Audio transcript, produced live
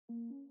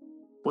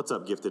What's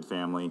up, gifted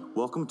family?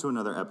 Welcome to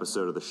another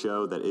episode of the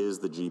show that is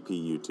the GP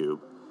YouTube.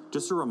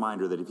 Just a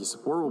reminder that if you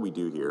support what we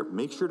do here,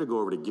 make sure to go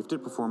over to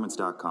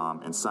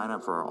giftedperformance.com and sign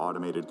up for our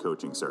automated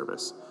coaching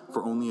service.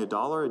 For only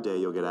 $1 a day,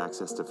 you'll get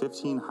access to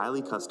 15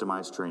 highly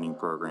customized training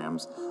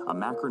programs, a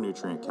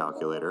macronutrient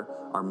calculator,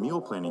 our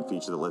meal planning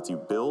feature that lets you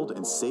build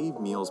and save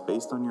meals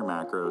based on your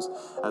macros,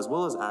 as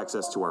well as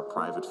access to our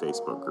private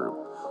Facebook group.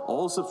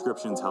 All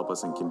subscriptions help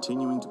us in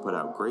continuing to put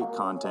out great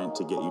content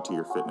to get you to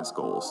your fitness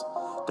goals.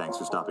 Thanks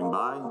for stopping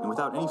by, and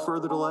without any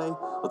further delay,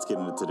 let's get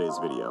into today's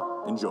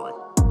video. Enjoy.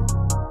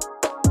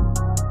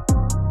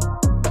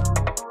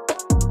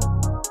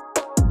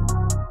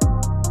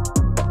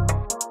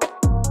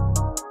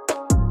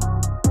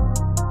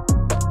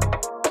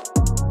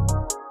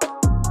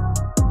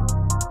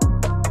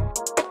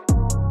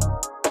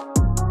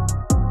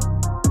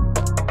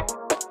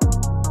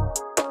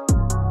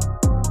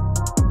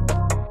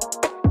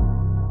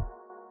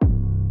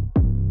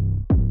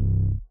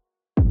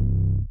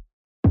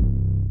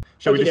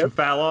 Should we do some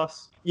fat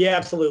loss? Yeah,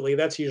 absolutely.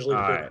 That's usually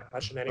the big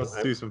question anyway.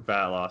 Let's do some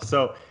fat loss.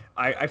 So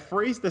I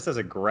phrased this as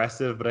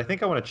aggressive, but I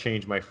think I want to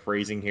change my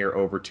phrasing here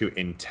over to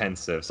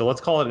intensive. So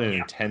let's call it an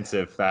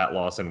intensive fat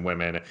loss in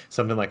women,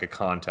 something like a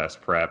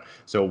contest prep.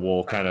 So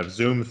we'll kind of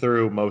zoom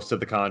through most of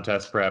the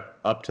contest prep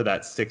up to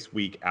that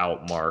 6-week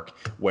out mark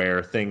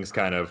where things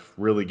kind of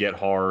really get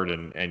hard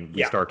and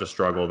we start to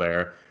struggle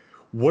there.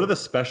 What are the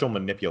special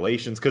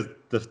manipulations? Because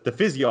the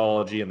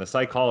physiology and the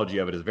psychology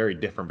of it is very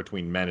different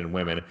between men and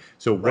women.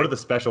 So what are the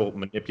special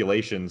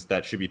manipulations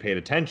that should be paid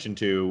attention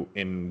to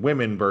in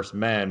women versus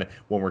men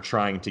when we're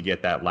trying to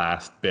get that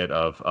last bit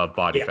of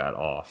body fat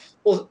off?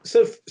 Well,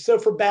 so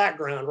for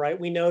background, right,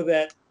 we know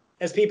that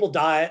as people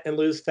diet and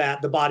lose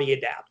fat, the body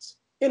adapts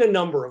in a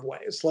number of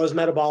ways. Slows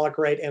metabolic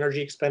rate,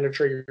 energy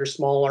expenditure, you're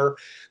smaller,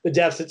 the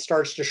deficit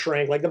starts to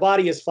shrink. Like the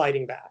body is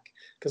fighting back.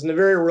 Because in a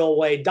very real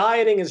way,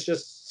 dieting is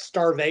just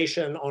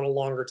starvation on a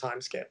longer time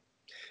scale.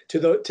 To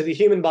the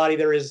human body,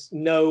 there is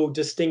no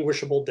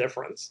distinguishable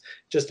difference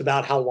just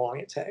about how long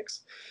it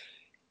takes.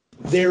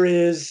 There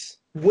is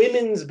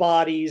women's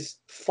bodies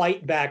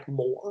fight back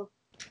more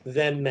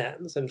than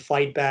men's and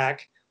fight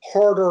back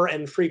harder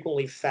and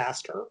frequently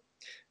faster.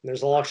 And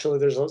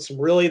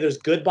there's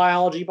good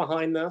biology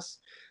behind this.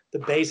 The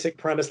basic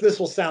premise, this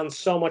will sound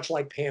so much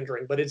like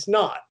pandering, but it's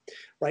not,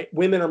 right?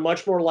 Women are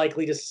much more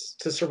likely to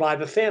survive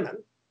a famine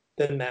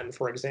than men,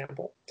 for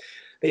example.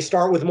 They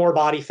start with more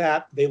body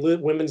fat.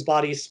 Women's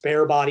bodies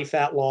spare body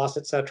fat loss,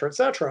 et cetera, et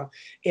cetera.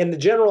 And the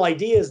general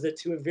idea is that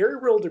to a very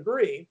real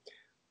degree,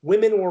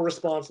 women were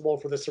responsible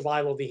for the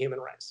survival of the human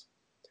race,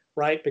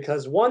 right?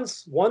 Because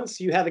once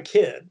you have a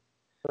kid,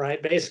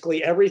 right,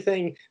 basically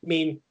everything,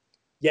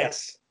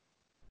 yes.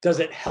 Does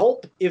it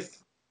help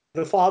if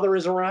the father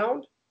is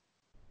around?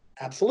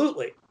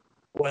 Absolutely.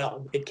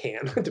 Well, it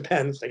can. It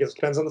depends. I guess it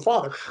depends on the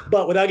father.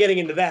 But without getting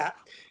into that,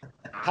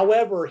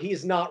 however,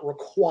 he's not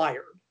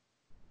required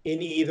in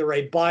either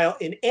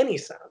in any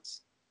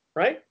sense,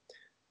 right?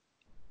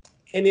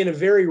 And in a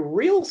very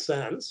real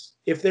sense,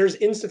 if there's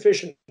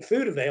insufficient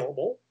food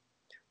available,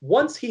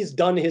 once he's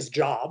done his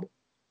job,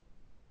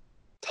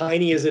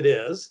 tiny as it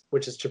is,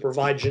 which is to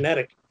provide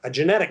a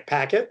genetic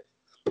packet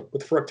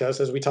with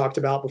fructose, as we talked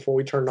about before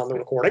we turned on the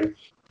recording.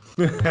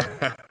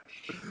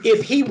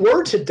 If he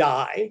were to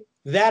die,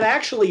 that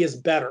actually is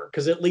better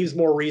because it leaves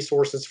more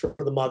resources for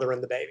the mother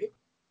and the baby.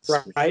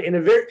 Right? In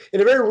a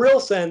very real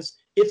sense,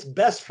 it's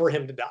best for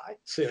him to die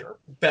sooner.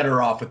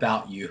 Better off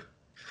without you.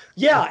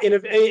 Yeah,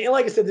 and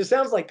like I said, this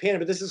sounds like panic,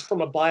 but this is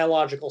from a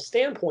biological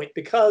standpoint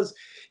because,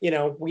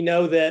 we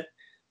know that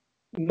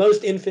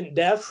most infant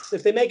deaths,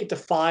 if they make it to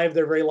 5,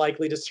 they're very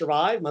likely to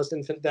survive. Most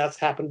infant deaths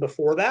happen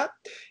before that.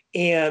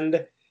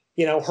 And,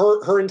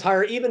 her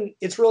entire,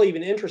 it's really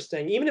even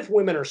interesting, even if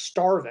women are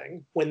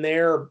starving when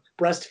they're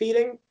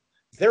breastfeeding,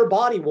 their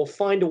body will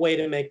find a way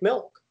to make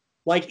milk.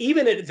 Like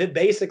even if it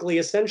basically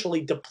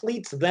essentially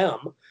depletes them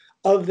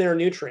of their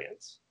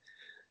nutrients,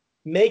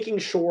 making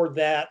sure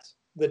that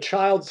the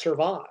child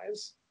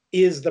survives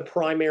is the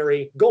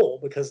primary goal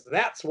because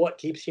that's what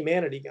keeps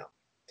humanity going.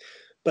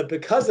 But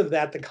because of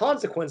that, the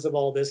consequence of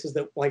all this is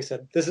that, like I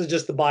said, this is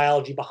just the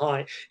biology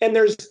behind. And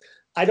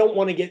I don't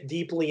want to get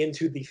deeply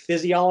into the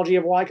physiology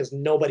of why because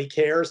nobody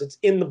cares. It's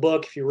in the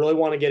book if you really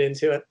want to get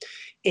into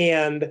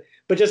it.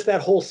 But just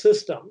that whole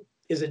system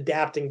is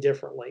adapting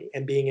differently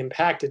and being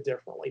impacted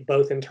differently,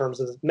 both in terms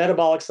of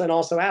metabolics and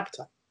also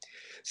appetite.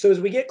 So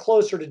as we get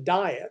closer to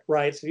diet,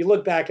 right? So if you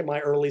look back at my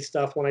early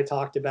stuff when I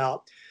talked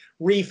about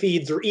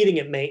refeeds or eating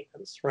at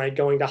maintenance, right?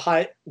 Going to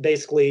high,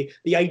 basically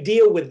the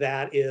idea with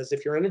that is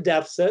if you're in a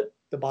deficit,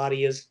 the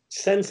body is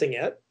sensing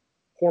it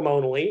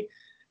hormonally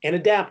and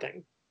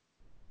adapting.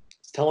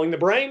 It's telling the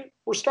brain,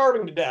 we're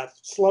starving to death,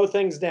 slow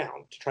things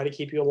down to try to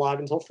keep you alive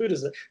until food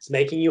is, it's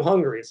making you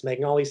hungry. It's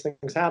making all these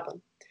things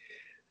happen.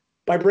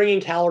 By bringing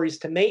calories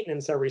to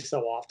maintenance every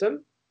so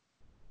often,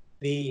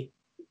 the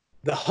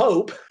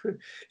hope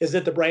is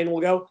that the brain will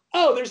go,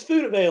 oh, there's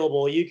food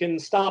available. You can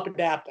stop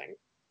adapting.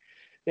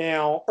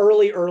 Now,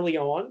 early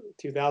on,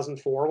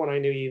 2004, when I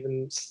knew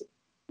even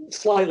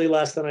slightly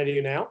less than I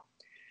do now,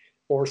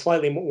 or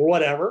slightly more,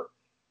 whatever.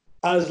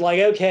 I was like,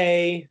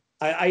 okay,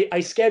 I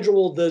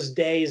scheduled those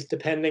days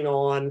depending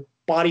on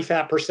body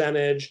fat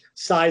percentage,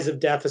 size of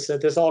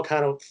deficit. This all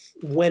kind of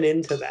went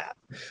into that.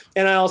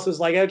 And I also was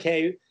like,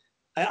 okay,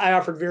 I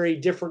offered very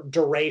different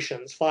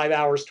durations, 5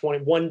 hours,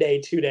 20, 1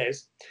 day, 2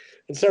 days.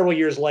 And several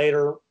years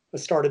later, I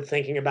started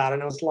thinking about it.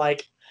 And I was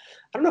like,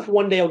 I don't know if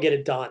 1 day will get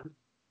it done,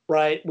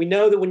 right? We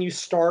know that when you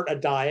start a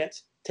diet,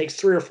 it takes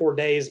 3 or 4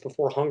 days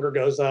before hunger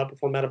goes up,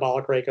 before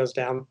metabolic rate goes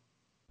down.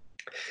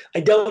 I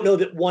don't know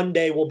that 1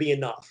 day will be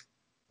enough,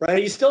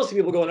 right? You still see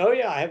people going, oh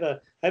yeah, I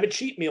have a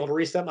cheat meal to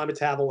reset my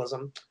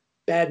metabolism.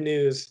 Bad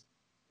news.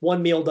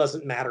 One meal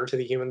doesn't matter to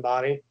the human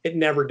body. It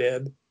never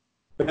did.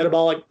 The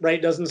metabolic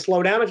rate doesn't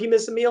slow down if you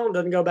miss a meal and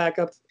doesn't go back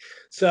up.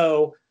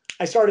 So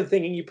I started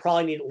thinking you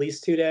probably need at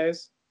least 2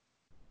 days.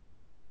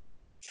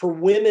 For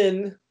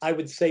women, I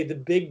would say the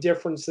big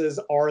differences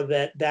are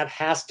that that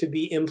has to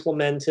be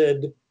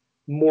implemented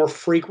more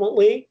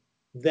frequently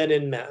than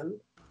in men,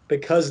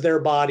 because their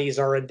bodies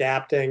are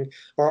adapting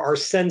or are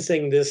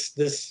sensing this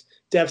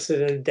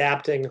deficit and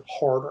adapting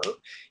harder.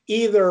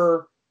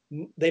 Either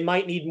they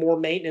might need more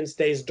maintenance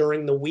days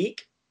during the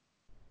week.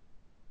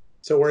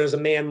 So whereas a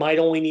man might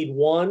only need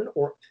 1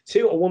 or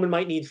 2, a woman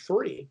might need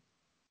 3.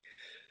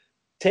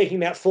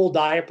 Taking that full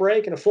diet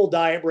break, and a full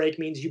diet break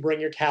means you bring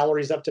your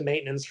calories up to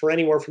maintenance for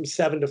anywhere from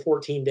 7 to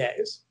 14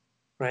 days,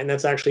 right? And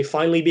that's actually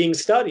finally being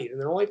studied.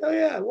 And they're like, oh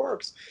yeah, it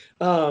works.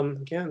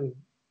 Again,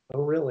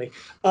 oh really?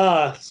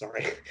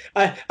 Sorry.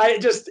 I'm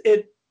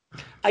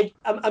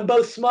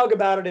both smug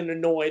about it and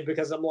annoyed,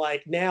 because I'm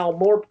like, now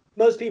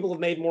most people have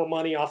made more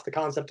money off the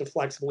concept of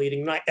flexible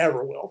eating than I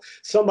ever will.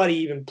 Somebody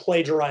even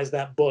plagiarized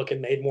that book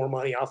and made more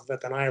money off of it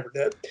than I ever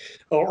did,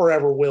 or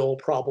ever will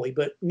probably,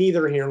 but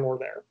neither here nor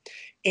there.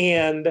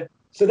 And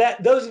so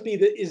those would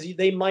be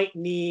they might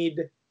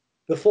need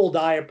the full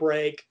diet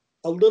break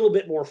a little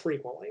bit more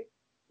frequently.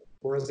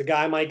 Whereas a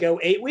guy might go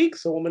 8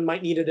 weeks, a woman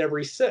might need it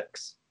every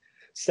 6.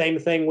 Same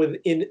thing with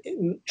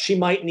she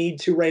might need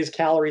to raise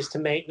calories to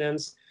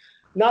maintenance,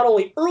 not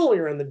only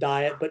earlier in the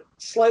diet, but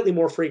slightly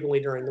more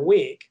frequently during the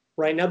week.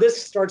 Right now, this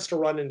starts to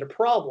run into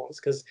problems,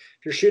 because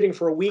if you're shooting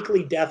for a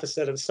weekly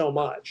deficit of so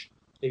much,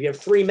 if you have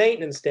 3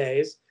 maintenance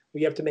days,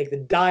 you have to make the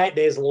diet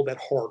days a little bit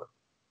harder.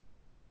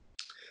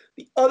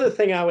 The other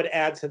thing I would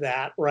add to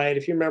that, right,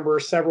 if you remember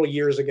several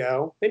years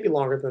ago, maybe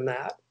longer than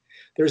that,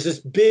 there's this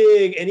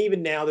big, and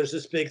even now there's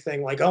this big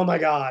thing like, oh my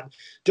God,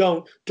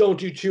 don't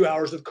do 2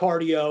 hours of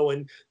cardio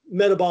and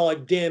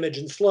metabolic damage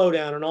and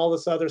slowdown and all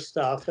this other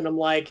stuff. And I'm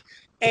like,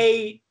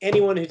 A,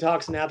 anyone who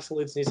talks in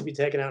absolutes needs to be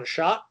taken out a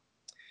shot.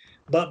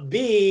 But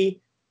B,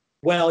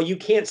 well, you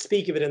can't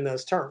speak of it in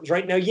those terms.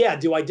 Right now, yeah,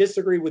 do I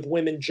disagree with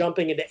women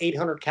jumping into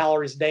 800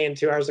 calories a day and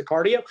 2 hours of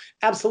cardio?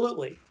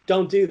 Absolutely.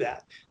 Don't do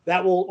that.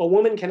 A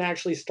woman can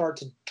actually start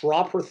to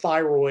drop her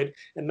thyroid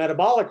and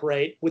metabolic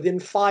rate within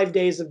 5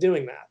 days of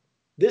doing that.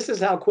 This is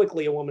how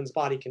quickly a woman's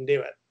body can do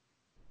it.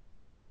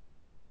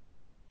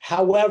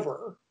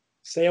 However,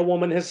 say a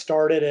woman has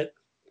started at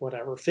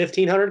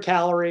 1,500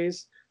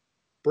 calories,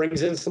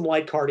 brings in some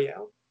light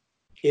cardio.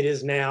 It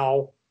is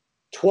now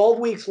 12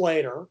 weeks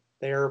later.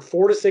 They're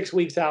 4 to 6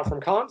 weeks out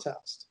from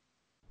contest.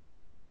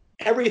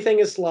 Everything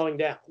is slowing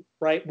down,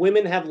 right?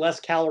 Women have less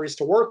calories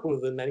to work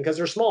with than men because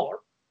they're smaller,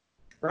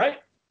 right?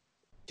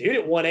 Dude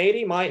at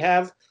 180 might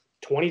have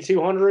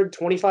 2,200,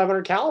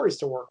 2,500 calories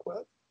to work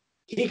with.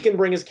 He can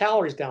bring his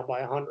calories down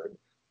by 100.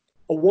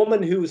 A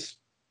woman who's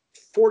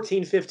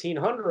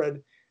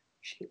 1,500,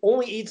 she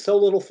only eats so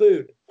little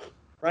food,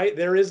 right?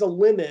 There is a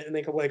limit, and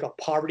they call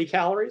poverty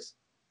calories.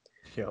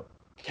 Yep.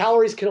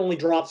 Calories can only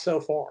drop so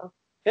far.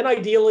 And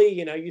ideally,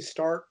 you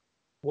start,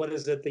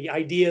 the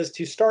idea is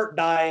to start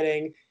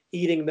dieting,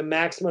 eating the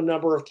maximum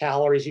number of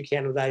calories you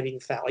can without eating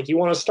fat. Like you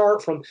want to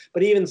start from,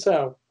 but even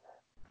so,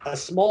 a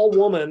small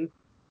woman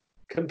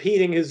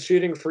competing who's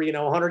shooting for,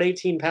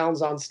 118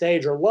 pounds on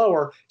stage or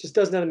lower just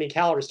doesn't have any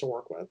calories to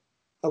work with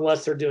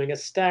unless they're doing a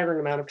staggering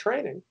amount of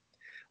training.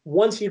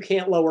 Once you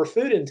can't lower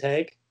food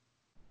intake,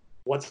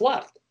 what's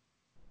left?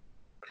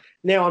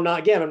 Now, I'm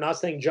not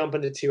saying jump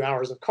into 2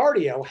 hours of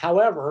cardio.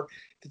 However,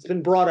 if it's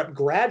been brought up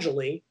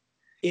gradually,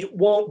 it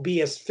won't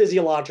be as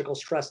physiological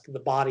stress to the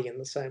body in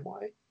the same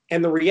way.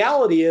 And the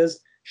reality is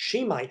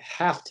she might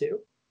have to,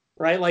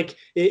 right? Like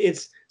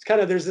it's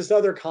kind of, there's this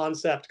other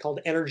concept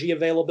called energy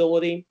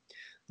availability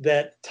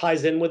that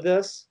ties in with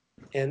this.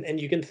 And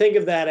you can think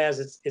of that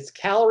as it's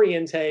calorie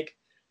intake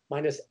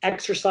minus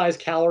exercise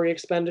calorie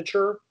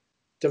expenditure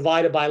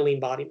divided by lean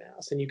body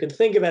mass. And you can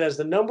think of it as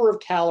the number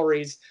of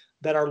calories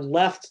that are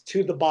left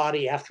to the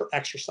body after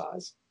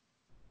exercise,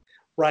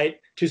 right?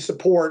 To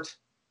support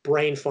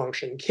brain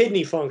function,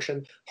 kidney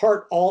function,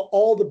 heart,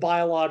 all the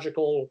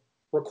biological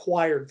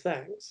required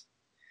things.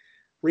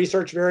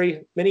 Research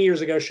many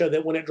years ago showed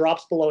that when it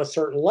drops below a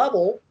certain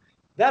level,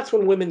 that's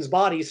when women's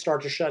bodies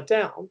start to shut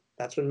down.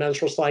 That's when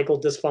menstrual cycle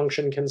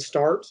dysfunction can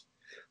start,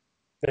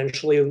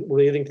 eventually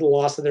leading to the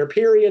loss of their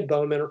period,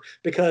 bone mineral,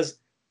 because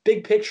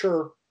big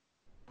picture,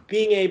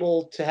 being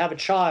able to have a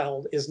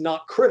child is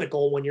not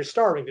critical when you're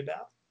starving to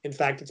death. In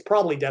fact, it's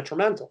probably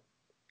detrimental.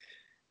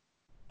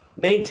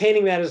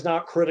 Maintaining that is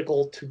not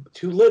critical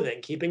to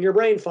living. Keeping your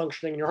brain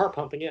functioning and your heart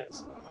pumping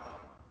is.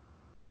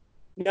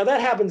 Now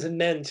that happens in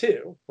men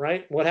too,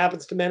 right? What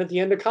happens to men at the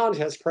end of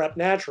contest prep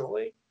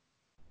naturally?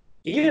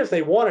 Even if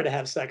they wanted to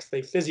have sex,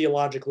 they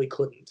physiologically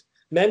couldn't.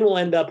 Men will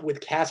end up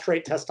with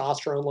castrate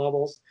testosterone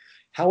levels.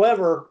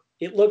 However,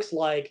 it looks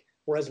like,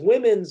 whereas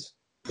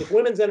if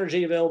women's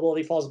energy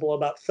availability falls below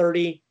about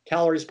 30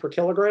 calories per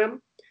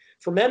kilogram,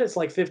 for men it's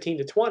like 15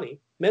 to 20.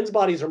 Men's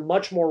bodies are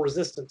much more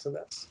resistant to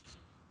this.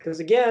 Because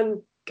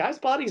again, guys'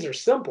 bodies are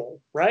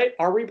simple, right?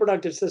 Our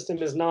reproductive system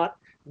is not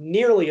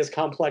nearly as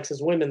complex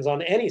as women's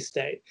on any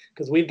state,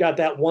 because we've got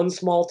that one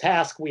small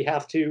task we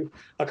have to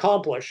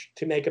accomplish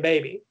to make a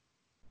baby.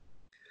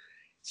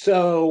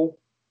 So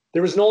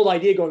there was an old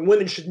idea going,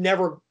 women should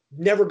never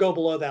go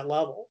below that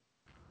level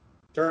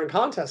during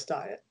contest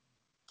diet.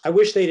 I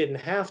wish they didn't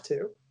have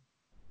to,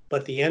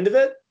 but at the end of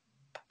it,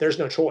 there's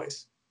no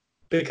choice,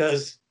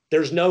 because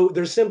there's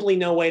simply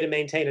no way to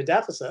maintain a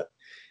deficit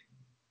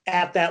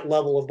at that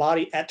level of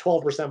body, at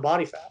 12%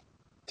 body fat,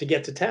 to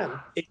get to 10.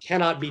 It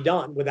cannot be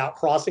done without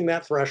crossing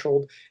that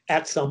threshold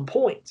at some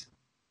point.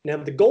 Now,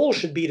 the goal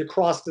should be to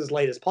cross it as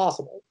late as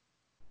possible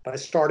by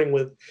starting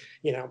with,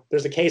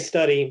 there's a case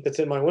study that's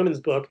in my women's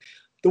book.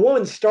 The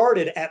woman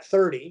started at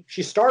 30.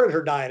 She started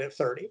her diet at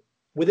 30.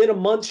 Within a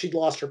month, she'd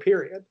lost her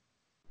period.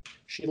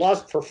 She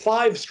lost for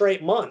 5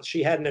 straight months.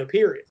 She had no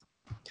period.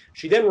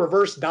 She then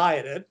reverse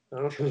dieted. I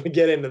don't know if we're going to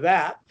get into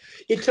that.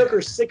 It took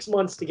her 6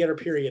 months to get her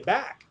period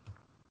back.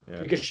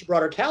 Yeah. Because she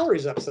brought her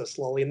calories up so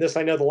slowly. And this,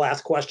 I know the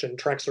last question,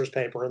 Trexler's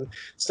paper and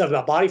stuff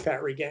about body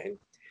fat regain,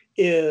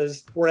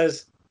 is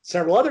whereas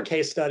several other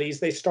case studies,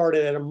 they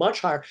started at a much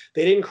higher,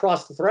 they didn't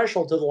cross the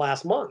threshold till the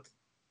last month.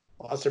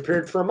 Lost their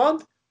period for a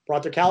month,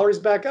 brought their calories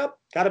back up,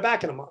 got it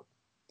back in a month.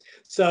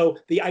 So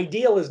the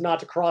ideal is not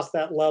to cross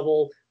that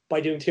level by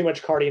doing too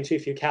much cardio and too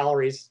few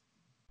calories,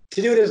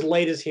 to do it as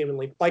late as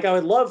humanly. Like, I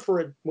would love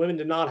for women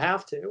to not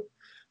have to,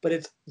 but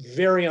it's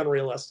very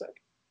unrealistic.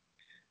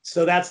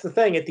 So that's the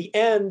thing. At the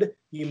end,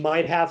 you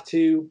might have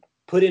to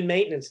put in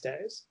maintenance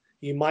days.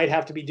 You might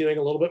have to be doing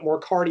a little bit more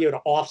cardio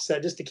to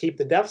offset, just to keep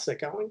the deficit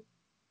going.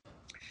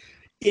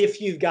 If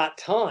you've got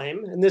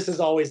time, and this is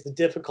always the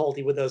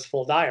difficulty with those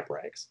full diet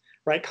breaks,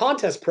 right?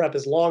 Contest prep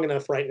is long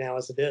enough right now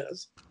as it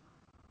is,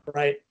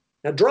 right?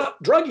 Now,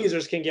 drug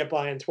users can get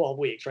by in 12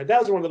 weeks, right?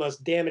 That was one of the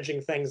most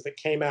damaging things that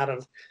came out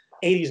of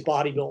 80s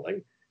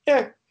bodybuilding.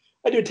 Yeah,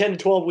 I do a 10 to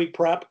 12 week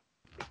prep,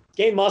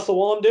 gain muscle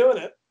while I'm doing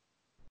it.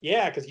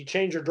 Yeah, because you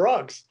change your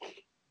drugs.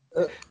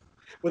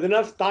 With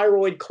enough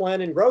thyroid,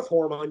 clen, and growth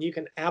hormone, you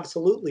can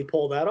absolutely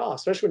pull that off,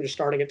 especially when you're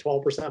starting at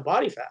 12%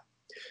 body fat.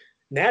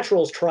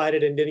 Naturals tried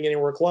it and didn't get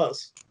anywhere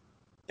close.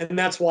 And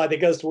that's why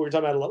that goes to what we were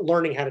talking about,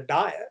 learning how to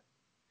diet.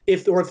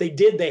 If they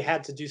did, they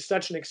had to do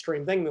such an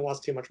extreme thing, they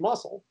lost too much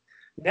muscle.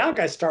 Now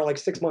guys start like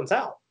 6 months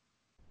out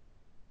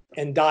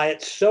and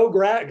diet so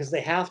because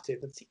they have to.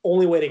 That's the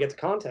only way to get to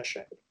contest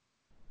shape.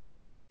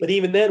 But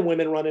even then,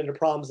 women run into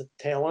problems at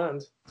the tail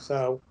end.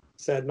 So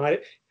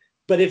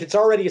but if it's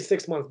already a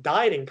 6-month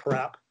dieting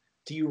prep,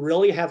 do you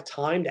really have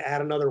time to add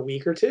another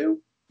week or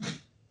two?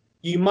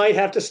 You might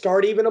have to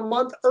start even a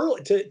month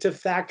early to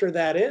factor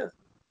that in,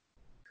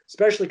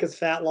 especially because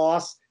fat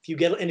loss, if you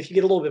get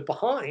a little bit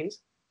behind,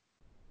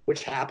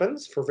 which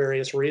happens for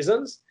various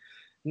reasons,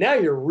 now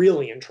you're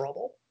really in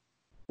trouble.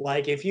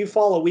 Like, if you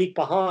fall a week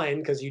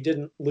behind because you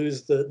didn't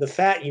lose the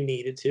fat you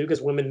needed to,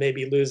 because women may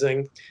be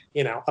losing,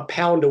 a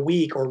pound a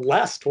week or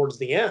less towards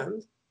the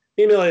end,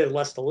 maybe they have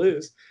less to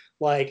lose.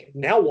 Like,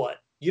 now what?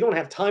 You don't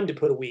have time to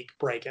put a week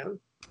break in,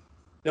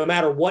 no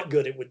matter what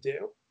good it would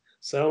do.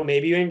 So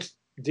maybe you can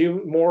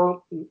do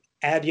more,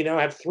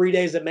 have 3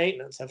 days of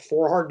maintenance, have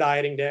 4 hard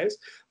dieting days,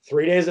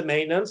 3 days of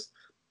maintenance,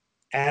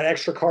 add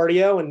extra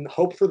cardio and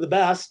hope for the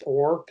best,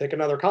 or pick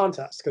another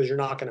contest because you're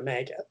not going to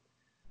make it.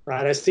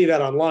 Right? I see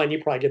that online.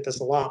 You probably get this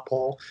a lot,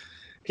 Paul.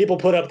 People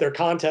put up their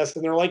contest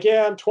and they're like,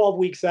 yeah, I'm 12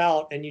 weeks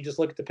out. And you just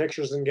look at the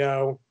pictures and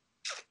go,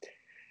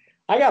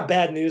 I got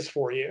bad news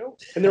for you.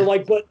 And they're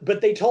like,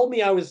 but they told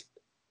me I was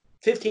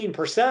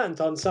 15%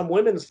 on some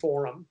women's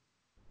forum.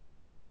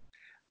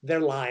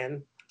 They're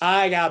lying.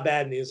 I got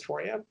bad news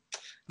for you.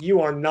 You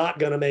are not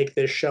going to make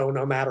this show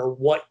no matter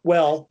what.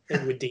 Well,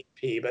 with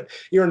DP, but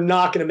you're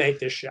not going to make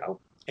this show.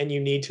 And you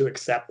need to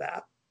accept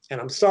that.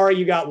 And I'm sorry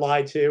you got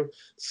lied to.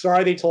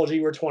 Sorry they told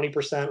you were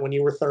 20% when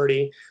you were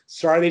 30.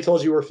 Sorry they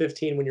told you were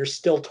 15 when you're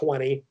still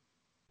 20.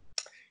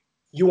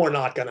 You are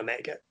not going to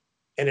make it.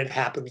 And it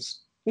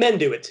happens. Men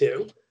do it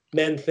too.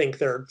 Men think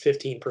they're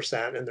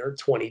 15% and they're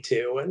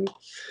 22 and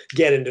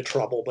get into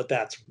trouble, but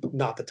that's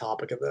not the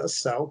topic of this.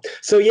 So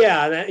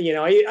yeah,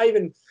 I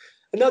even,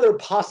 another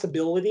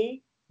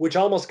possibility, which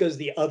almost goes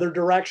the other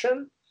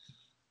direction,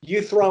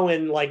 you throw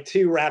in like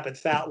 2 rapid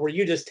fat where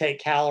you just take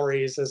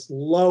calories as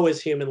low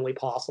as humanly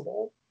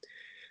possible.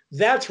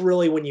 That's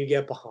really when you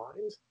get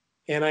behind.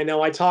 And I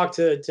know I talked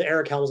to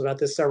Eric Helms about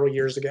this several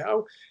years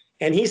ago,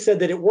 and he said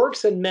that it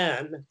works in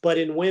men, but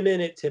in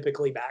women it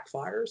typically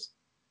backfires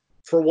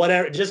for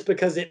whatever, just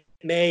because it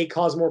may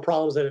cause more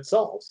problems than it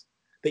solves.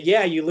 But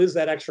yeah, you lose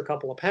that extra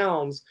couple of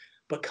pounds,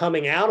 but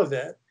coming out of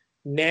it,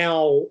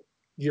 now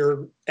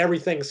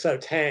everything's so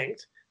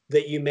tanked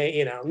that you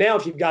may, now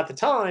if you've got the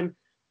time,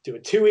 do a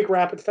 2-week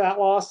rapid fat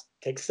loss,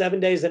 take 7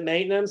 days at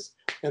maintenance,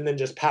 and then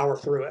just power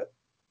through it.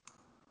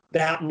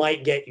 That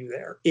might get you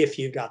there if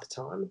you've got the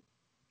time.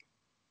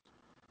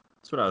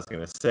 That's what I was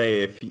going to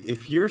say.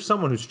 If you're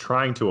someone who's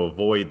trying to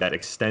avoid that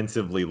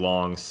extensively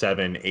long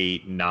 7,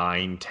 8,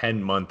 9,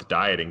 10-month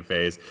dieting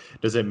phase,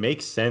 does it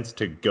make sense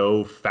to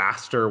go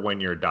faster when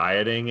you're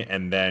dieting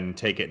and then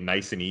take it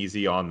nice and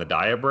easy on the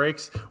diet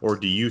breaks? Or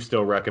do you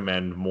still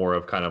recommend more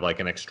of kind of like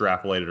an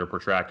extrapolated or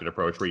protracted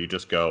approach where you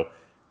just go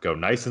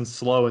nice and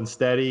slow and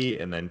steady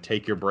and then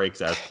take your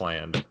breaks as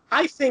planned?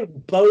 I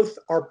think both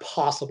are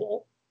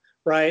possible,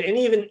 right? And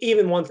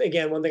even one thing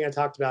I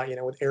talked about,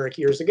 with Eric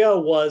years ago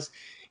was,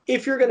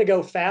 if you're going to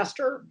go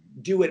faster,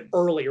 do it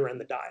earlier in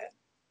the diet,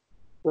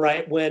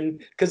 right?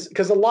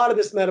 Because a lot of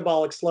this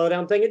metabolic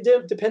slowdown thing,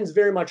 it depends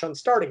very much on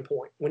starting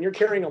point. When you're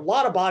carrying a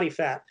lot of body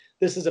fat,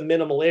 this is a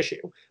minimal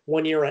issue.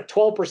 When you're at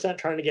 12%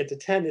 trying to get to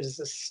 10, it is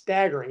a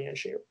staggering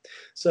issue.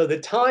 So the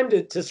time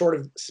to sort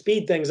of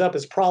speed things up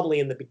is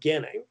probably in the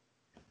beginning.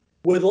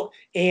 But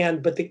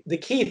the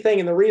key thing,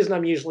 and the reason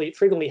I'm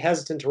frequently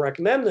hesitant to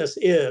recommend this,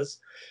 is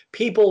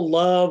people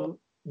love,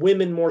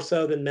 women more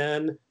so than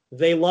men,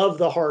 they love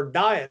the hard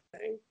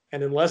dieting.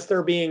 And unless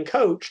they're being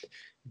coached,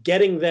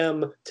 getting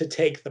them to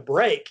take the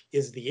break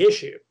is the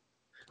issue,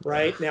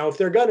 right? Now, if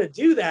they're going to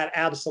do that,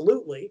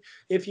 absolutely.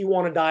 If you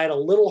want to diet a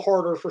little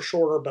harder for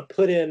shorter, but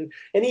put in,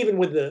 and even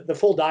with the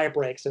full diet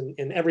breaks and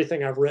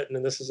everything I've written,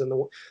 and this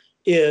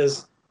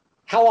is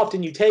how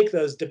often you take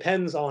those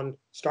depends on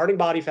starting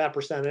body fat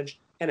percentage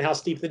and how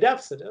steep the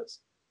deficit is.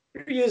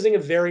 If you're using a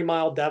very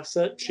mild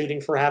deficit,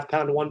 shooting for 0.5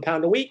 pound to 1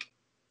 pound a week,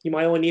 you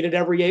might only need it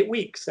every 8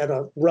 weeks at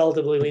a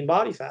relatively lean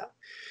body fat.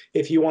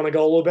 If you want to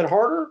go a little bit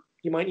harder,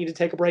 you might need to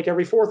take a break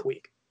every 4th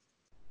week.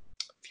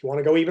 If you want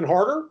to go even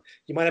harder,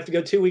 you might have to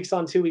go 2 weeks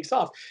on, 2 weeks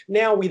off.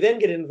 Now we then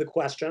get into the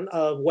question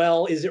of,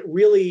 well, is it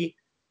really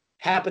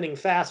happening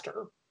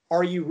faster?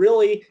 Are you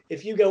really,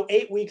 if you go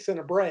 8 weeks in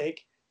a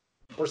break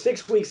or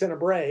 6 weeks in a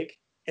break,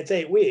 it's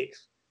 8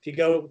 weeks. If you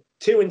go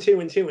 2 and 2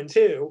 and 2 and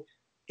 2,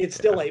 it's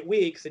still 8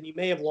 weeks, and you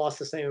may have lost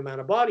the same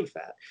amount of body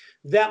fat.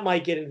 That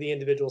might get into the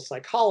individual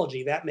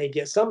psychology. That may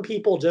get, some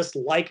people just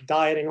like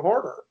dieting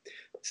harder.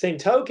 Same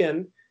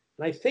token,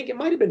 and I think it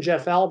might have been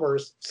Jeff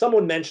Albers,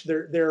 someone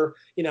mentioned they're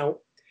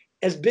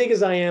as big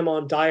as I am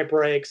on diet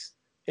breaks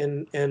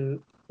and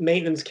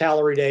maintenance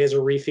calorie days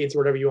or refeeds or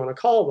whatever you want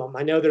to call them,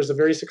 I know there's a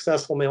very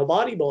successful male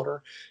bodybuilder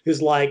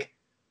who's like,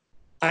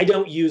 I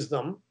don't use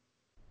them.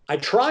 I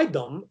tried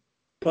them,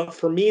 but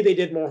for me, they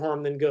did more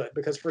harm than good.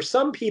 Because for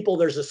some people,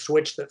 there's a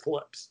switch that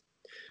flips.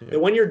 Yeah.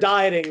 And when you're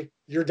dieting,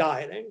 you're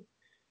dieting.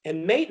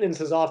 And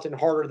maintenance is often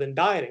harder than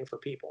dieting for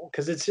people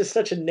because it's just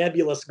such a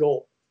nebulous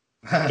goal.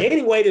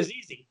 Gaining weight is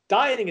easy.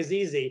 Dieting is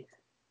easy.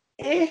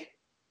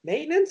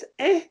 Maintenance?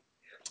 And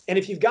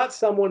if you've got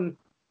someone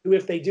who,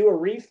 if they do a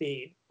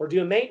refeed or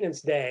do a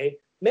maintenance day,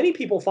 many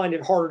people find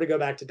it harder to go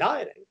back to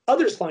dieting.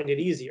 Others find it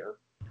easier.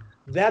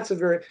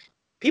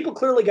 People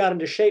clearly got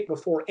into shape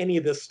before any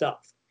of this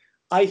stuff.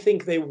 I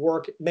think they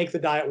make the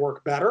diet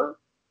work better,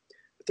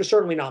 but they're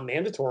certainly not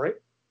mandatory.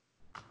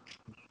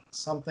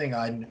 Something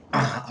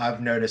I've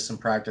noticed in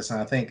practice,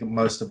 and I think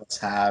most of us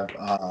have,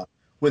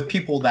 with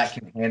people that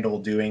can handle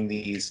doing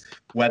these,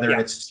 whether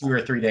it's 2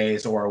 or 3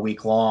 days or a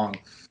week long,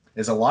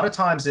 is a lot of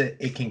times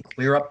it can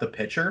clear up the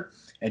picture.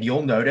 And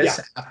you'll notice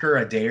after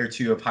a day or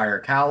two of higher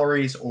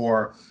calories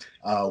or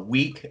a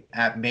week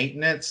at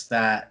maintenance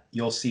that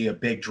you'll see a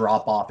big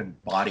drop off in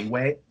body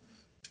weight.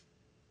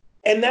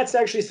 And that's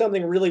actually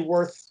something really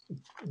worth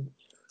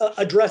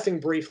addressing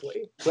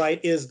briefly, right,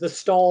 is the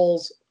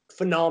stalls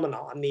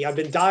phenomenon. I've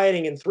been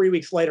dieting and 3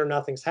 weeks later,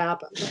 nothing's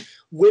happened.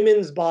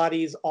 Women's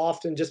bodies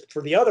often, just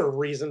for the other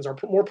reasons, are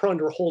more prone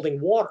to holding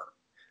water,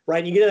 right?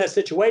 And you get in that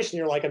situation,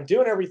 you're like, I'm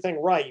doing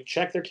everything right. You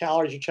check their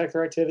calories, you check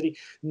their activity,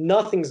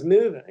 nothing's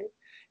moving.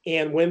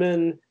 And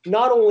women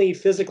not only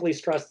physically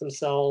stress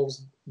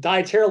themselves,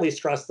 dietarily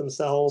stress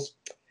themselves,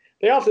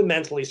 they often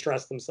mentally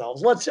stress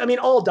themselves.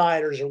 All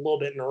dieters are a little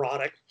bit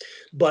neurotic,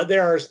 but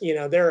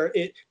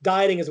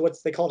dieting is what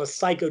they call a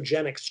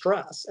psychogenic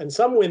stress. And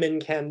some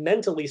women can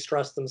mentally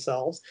stress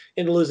themselves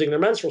into losing their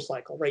menstrual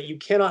cycle, right? You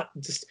cannot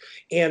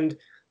and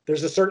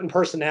there's a certain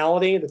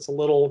personality that's a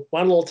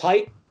little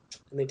tight,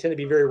 and they tend to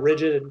be very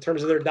rigid in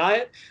terms of their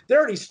diet. They're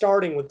already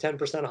starting with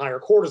 10% higher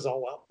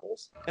cortisol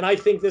levels. And I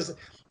think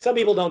some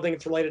people don't think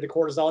it's related to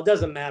cortisol. It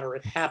doesn't matter.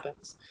 It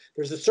happens.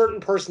 There's a certain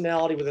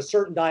personality with a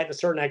certain diet and a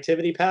certain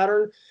activity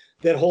pattern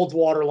that holds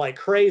water like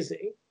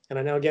crazy. And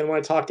I know, again, when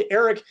I talked to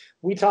Eric,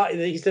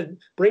 he said,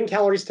 bring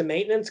calories to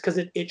maintenance because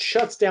it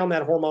shuts down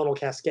that hormonal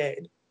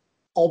cascade,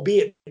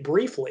 albeit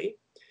briefly.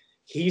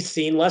 He's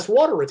seen less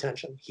water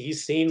retention.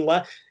 He's seen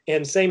less,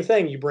 and same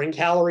thing, you bring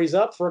calories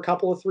up for a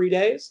couple of 3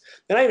 days.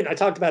 And I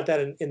talked about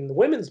that in the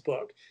women's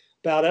book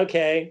about,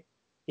 there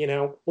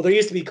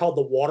used to be called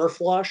the water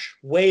flush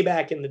way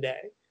back in the day.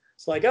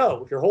 It's like,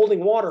 if you're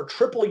holding water,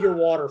 triple your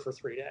water for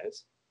 3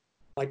 days,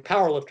 like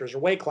powerlifters or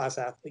weight class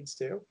athletes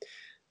do.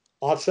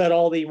 offset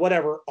all the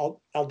whatever,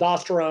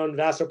 aldosterone,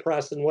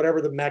 vasopressin,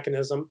 whatever the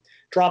mechanism,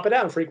 drop it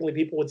out. And frequently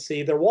people would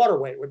see their water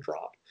weight would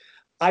drop.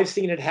 I've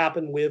seen it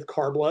happen with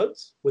carb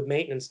loads, with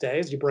maintenance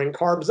days. You bring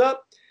carbs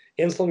up,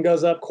 insulin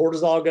goes up,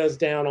 cortisol goes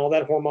down, all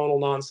that hormonal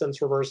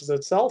nonsense reverses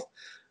itself.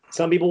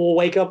 Some people will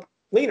wake up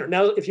leaner.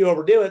 Now, if you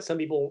overdo it, some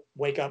people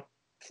wake up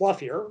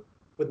fluffier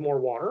with more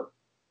water.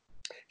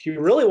 If you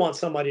really want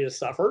somebody to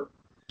suffer,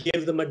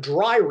 give them a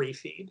dry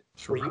refeed,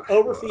 where you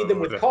overfeed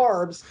them with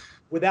carbs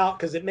without,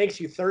 because it makes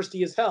you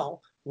thirsty as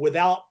hell,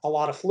 without a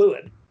lot of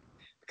fluid.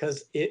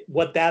 Because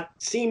what that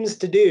seems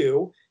to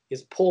do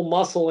is pull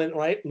muscle in,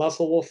 right?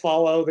 Muscle will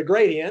follow the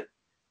gradient.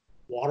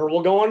 Water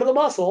will go onto the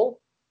muscle.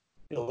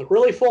 It'll look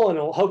really full and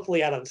it'll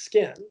hopefully out on the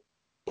skin.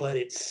 But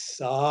it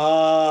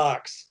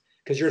sucks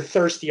because you're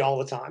thirsty all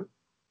the time.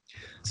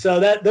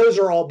 So those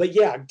are all, but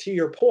yeah, to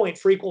your point,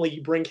 frequently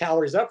you bring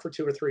calories up for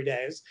 2 or 3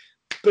 days,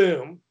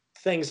 boom,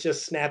 things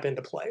just snap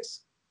into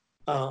place.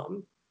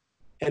 And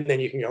then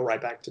you can go right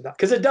back to that.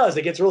 Because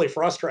it gets really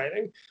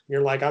frustrating.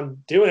 You're like,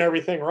 I'm doing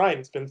everything right.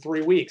 It's been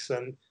 3 weeks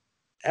and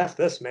F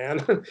this,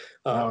 man.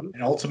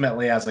 And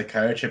ultimately, as a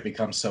coach, it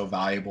becomes so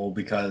valuable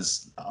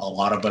because a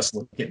lot of us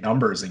look at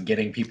numbers, and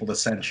getting people to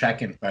send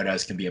check-in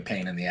photos can be a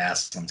pain in the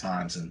ass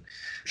sometimes. And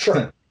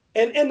sure.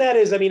 And that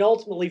is, I mean,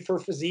 ultimately for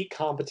physique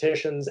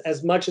competitions,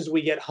 as much as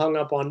we get hung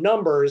up on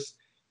numbers,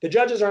 the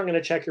judges aren't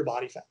going to check your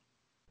body fat.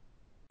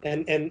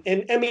 And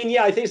I mean,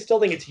 yeah, I still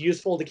think it's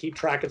useful to keep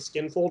track of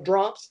skin fold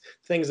drops,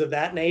 things of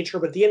that nature.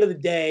 But at the end of the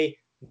day,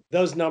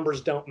 those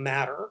numbers don't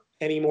matter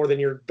any more than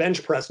your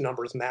bench press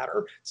numbers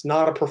matter. It's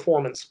not a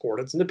performance score.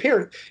 It's an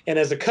appearance. And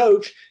as a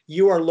coach,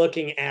 you are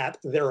looking at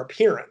their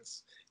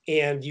appearance,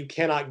 and you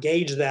cannot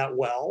gauge that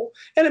well.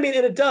 And I mean,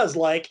 and it does,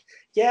 like,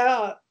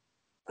 yeah,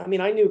 I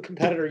mean, I knew a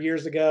competitor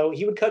years ago.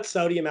 He would cut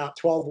sodium out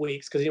 12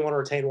 weeks because he didn't want to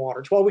retain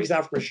water. 12 weeks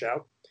out from a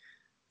show.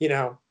 You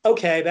know,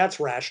 okay, that's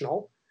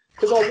rational.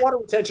 Because all water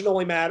retention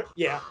only matters.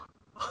 Yeah,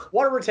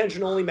 water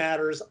retention only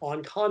matters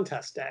on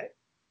contest day.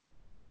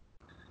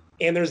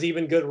 And there's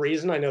even good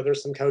reason. I know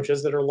there's some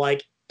coaches that are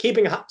like,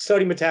 keeping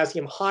sodium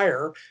potassium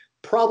higher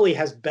probably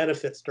has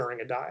benefits during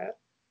a diet.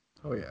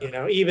 Oh yeah. You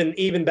know,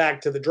 even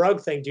back to the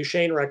drug thing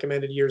Duchesne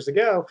recommended years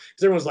ago,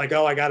 because everyone's like,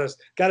 oh, I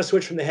gotta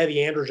switch from the heavy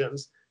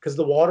androgens because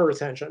the water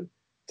retention.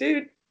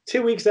 Dude,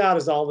 2 weeks out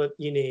is all that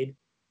you need.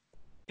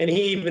 And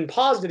he even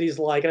paused it. He's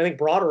like, and I think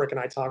Broderick and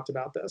I talked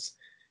about this.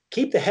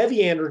 Keep the heavy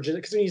androgens,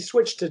 because when you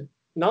switch to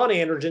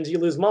non-androgens, you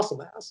lose muscle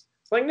mass.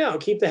 It's like, no,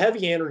 keep the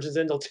heavy androgens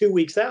until 2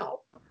 weeks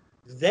out.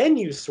 Then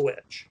you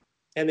switch.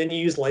 And then you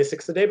use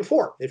Lasix the day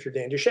before, if you're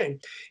Dan Duchesne.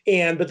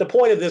 But the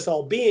point of this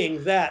all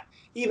being that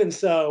even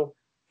so,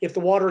 if the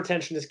water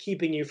retention is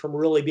keeping you from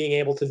really being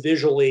able to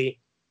visually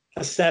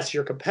assess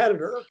your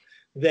competitor,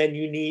 then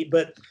you need,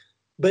 but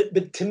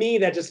to me,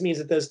 that just means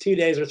that those 2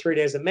 days or 3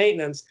 days of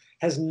maintenance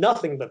has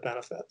nothing but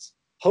benefits.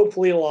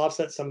 Hopefully it'll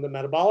offset some of the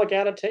metabolic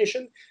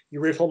adaptation. You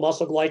refill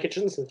muscle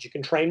glycogen so that you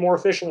can train more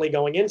efficiently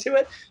going into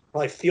it,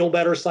 probably feel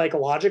better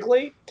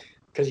psychologically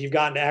because you've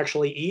gotten to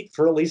actually eat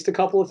for at least a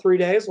couple of 3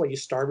 days while you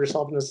starve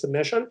yourself into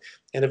submission.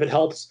 And if it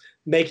helps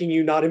making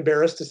you not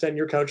embarrassed to send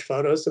your coach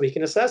photos so he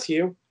can assess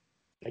you,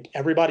 like,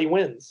 everybody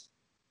wins.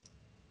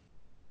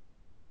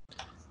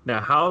 Now,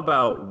 how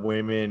about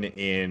women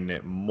in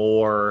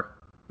more,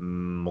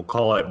 we'll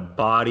call it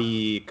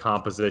body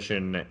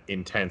composition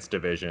intense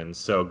divisions?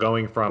 So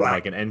going from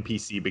like an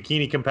NPC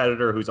bikini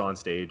competitor who's on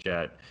stage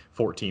at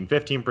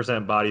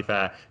 15% body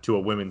fat to a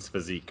women's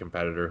physique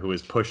competitor who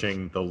is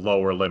pushing the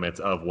lower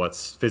limits of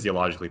what's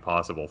physiologically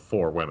possible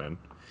for women.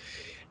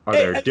 Are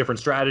there different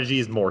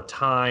strategies, more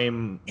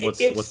time? What's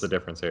the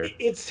difference here?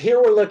 Here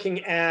we're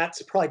looking at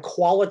probably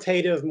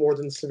qualitative more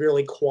than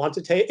severely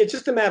quantitative. It's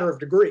just a matter of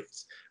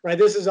degrees, right?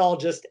 This is all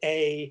just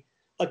a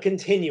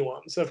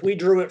continuum. So if we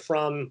drew it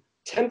from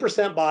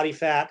 10% body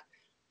fat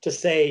to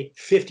say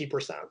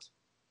 50%,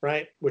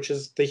 right, which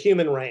is the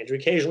human range, we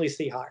occasionally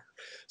see higher.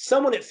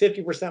 Someone at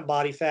 50%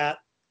 body fat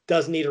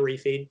doesn't need a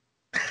refeed,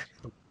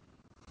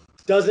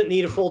 doesn't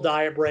need a full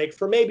diet break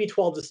for maybe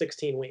 12 to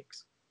 16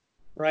 weeks.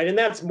 Right. And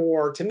that's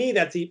more, to me,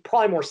 that's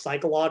probably more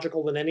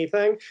psychological than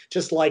anything.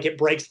 Just like it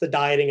breaks the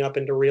dieting up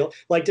into real,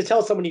 like to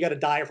tell someone you got to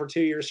diet for 2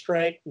 years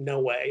straight. No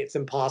way. It's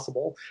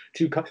impossible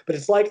but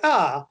it's like,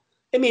 I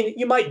mean,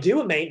 you might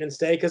do a maintenance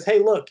day because, hey,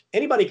 look,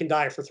 anybody can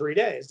diet for 3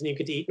 days and you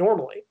get to eat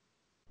normally.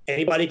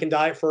 Anybody can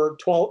diet for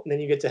 12 and then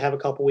you get to have a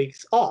couple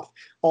weeks off.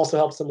 Also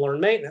helps them learn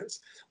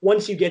maintenance.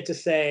 Once you get to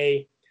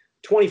say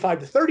 25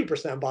 to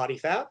 30% body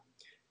fat,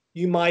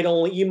 you might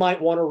want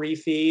to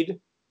refeed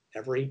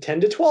every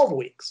 10 to 12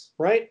 weeks,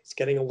 right? It's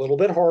getting a little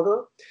bit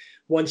harder.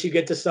 Once you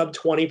get to sub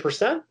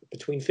 20%,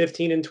 between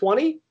 15 and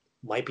 20,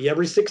 might be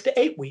every 6 to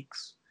 8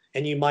 weeks.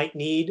 And you might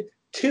need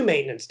 2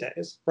 maintenance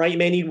days, right? You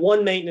may need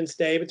 1 maintenance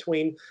day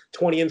between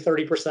 20 and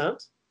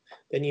 30%.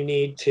 Then you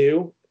need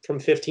 2 from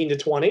 15 to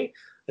 20.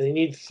 And you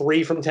need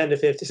 3 from 10 to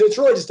 50. So it's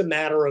really just a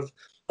matter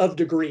of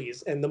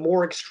degrees. And the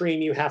more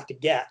extreme you have to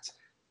get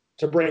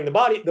to bring the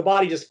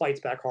body just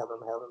fights back harder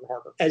and harder and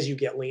harder as you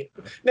get leaner.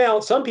 Now,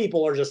 some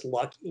people are just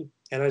lucky,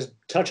 and I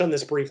touch on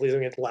this briefly as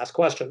we get to the last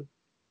question.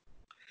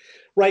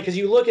 right? Because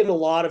you look at a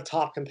lot of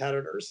top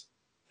competitors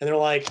and they're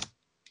like,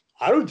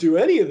 I don't do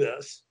any of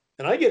this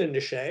and I get into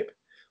shape.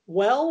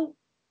 Well,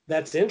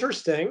 that's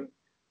interesting,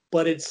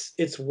 but it's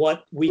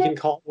what we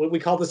call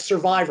the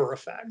survivor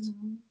effect.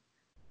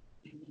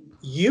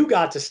 You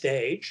got to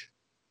stage.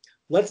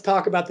 Let's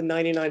talk about the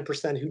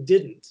 99% who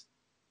didn't,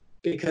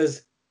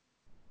 because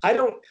I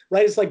don't,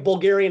 right? It's like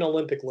Bulgarian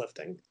Olympic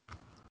lifting.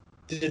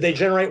 Did they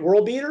generate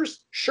world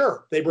beaters?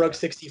 Sure. They broke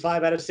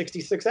 65 out of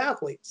 66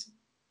 athletes.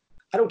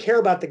 I don't care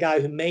about the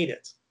guy who made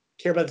it.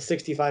 I care about the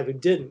 65 who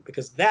didn't,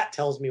 because that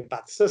tells me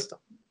about the system.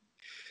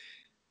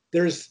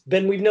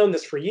 We've known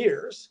this for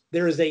years.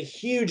 There is a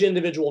huge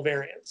individual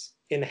variance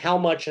in how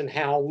much and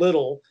how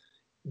little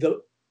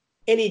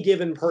any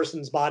given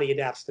person's body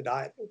adapts to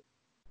dieting.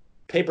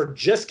 Paper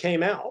just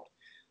came out.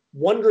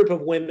 One group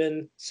of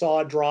women saw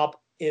a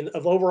drop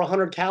of over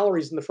 100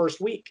 calories in the first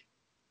week.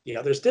 The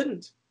others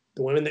didn't.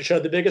 The women that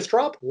showed the biggest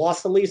drop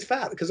lost the least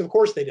fat, because of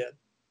course they did.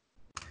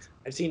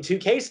 I've seen 2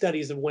 case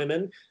studies of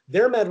women.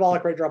 Their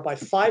metabolic rate dropped by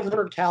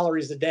 500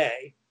 calories a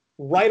day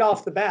right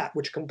off the bat,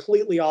 which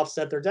completely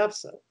offset their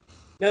deficit.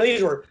 Now,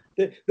 these were,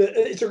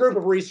 it's a group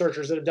of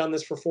researchers that have done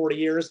this for 40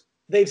 years.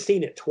 They've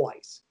seen it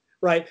twice,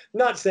 right? I'm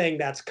not saying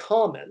that's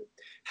common.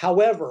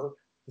 However,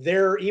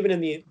 even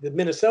in the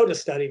Minnesota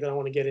study that I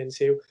want to get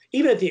into,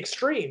 even at the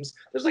extremes,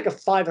 there's like a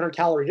 500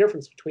 calorie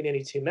difference between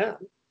any 2 men.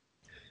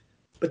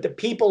 But the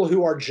people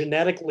who are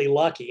genetically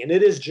lucky, and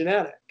it is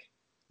genetic,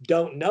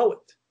 don't know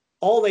it.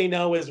 All they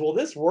know is, well,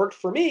 this worked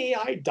for me.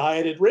 I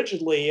dieted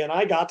rigidly and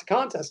I got to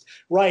contest.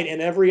 Right. And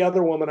every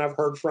other woman I've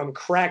heard from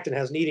cracked and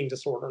has an eating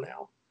disorder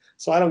now.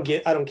 So I don't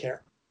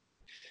care.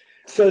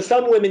 So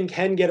some women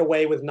can get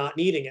away with not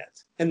needing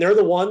it. And they're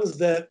the ones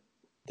that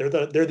they're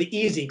the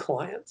easy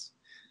clients.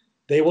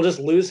 They will just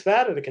lose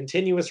fat at a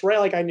continuous rate.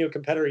 Like I knew a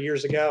competitor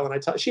years ago,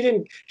 and she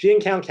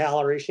didn't count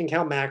calories, she didn't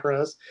count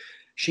macros.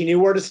 She knew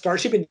where to start.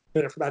 She'd been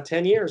doing it for about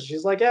 10 years.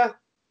 She's like, yeah,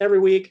 every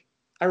week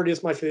I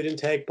reduce my food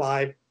intake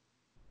by,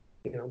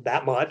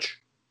 that much.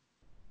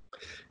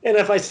 And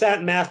if I sat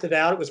and mathed it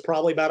out, it was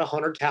probably about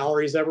 100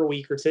 calories every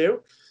week or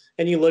two.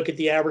 And you look at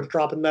the average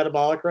drop in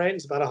metabolic rate,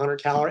 it's about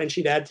 100 calories, and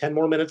she'd add 10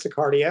 more minutes of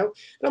cardio.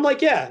 And I'm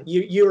like, yeah,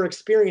 you're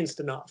experienced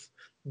enough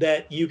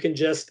that you can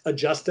just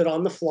adjust it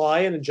on the fly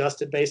and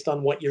adjust it based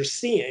on what you're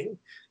seeing.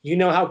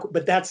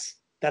 But that's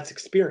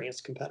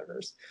experienced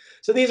competitors.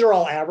 So these are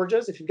all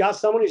averages. If you've got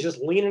someone who's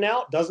just leaning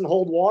out, doesn't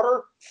hold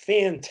water,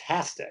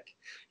 fantastic.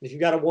 And if you've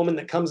got a woman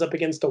that comes up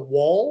against a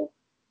wall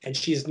and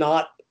she's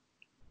not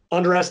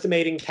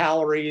underestimating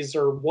calories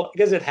or what,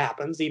 because it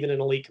happens even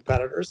in elite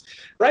competitors,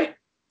 right?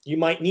 You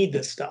might need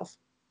this stuff,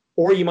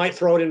 or you might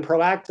throw it in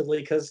proactively,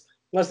 because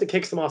unless it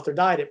kicks them off their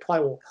diet, it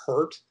probably won't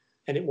hurt.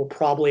 And it will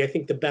probably, I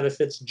think the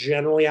benefits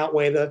generally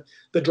outweigh the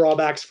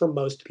drawbacks for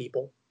most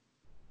people.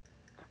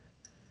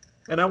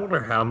 And I wonder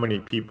how many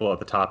people at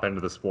the top end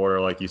of the sport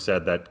are, like you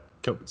said, that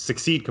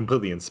succeed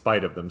completely in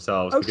spite of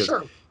themselves. Oh,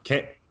 sure.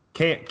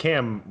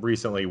 Cam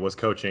recently was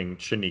coaching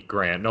Shanique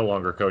Grant, no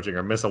longer coaching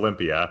her, Miss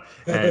Olympia.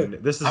 And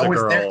this is a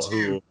girl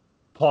who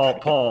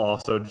Paul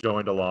also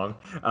joined along.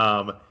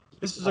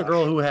 This is a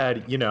girl who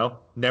had,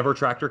 never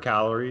tracked her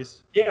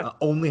calories,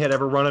 only had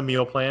ever run a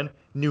meal plan,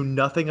 knew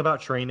nothing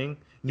about training,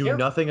 knew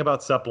nothing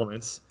about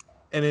supplements.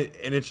 And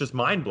it's just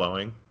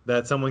mind-blowing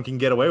that someone can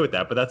get away with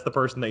that. But that's the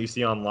person that you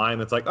see online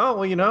that's like, oh,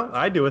 well,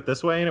 I do it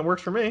this way and it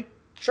works for me.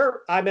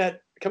 Sure.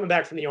 Coming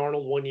back from the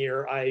Arnold one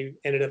year, I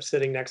ended up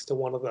sitting next to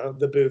one of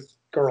the booth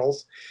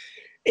girls.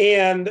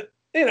 And,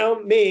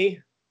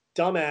 me,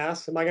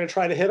 dumbass, am I going to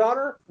try to hit on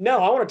her? No,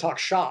 I want to talk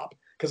shop,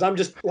 because I'm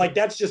just like,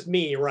 that's just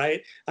me,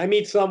 right? I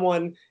meet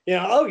someone,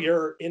 oh,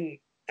 you're in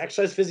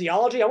exercise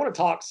physiology? I want to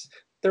talk.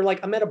 They're like,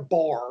 I'm at a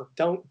bar.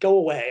 Don't go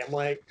away. I'm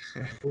like,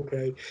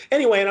 okay.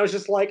 Anyway, and I was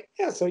just like,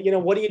 yeah, so,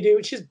 what do you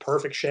do? She's in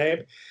perfect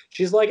shape.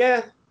 She's like,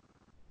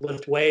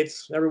 lift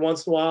weights every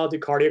once in a while, do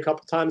cardio a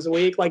couple times a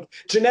week. Like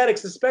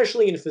genetics,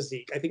 especially in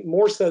physique, I think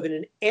more so than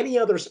in any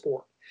other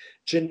sport,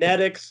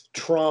 genetics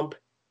trump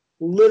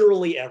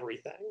literally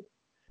everything.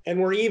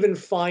 And we're even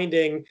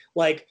finding,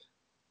 like,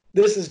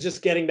 this is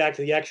just getting back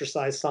to the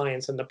exercise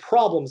science and the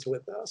problems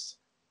with this.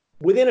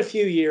 Within a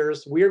few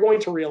years, we are going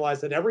to realize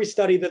that every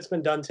study that's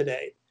been done to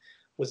date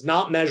was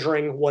not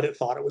measuring what it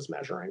thought it was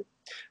measuring,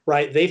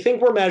 right? They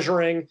think we're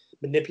measuring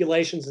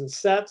manipulations in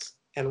sets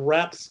and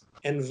reps,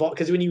 and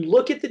because when you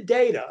look at the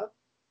data,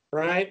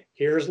 right,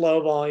 here's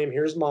low volume,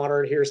 here's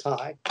moderate, here's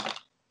high,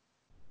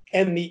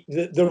 and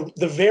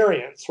the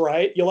variance,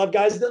 right? You'll have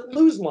guys that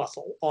lose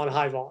muscle on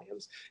high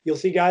volumes. You'll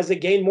see guys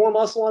that gain more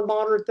muscle on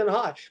moderate than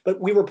high.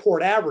 But we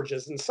report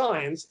averages in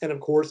science, and of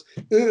course,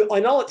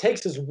 and all it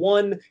takes is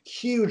one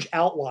huge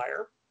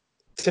outlier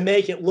to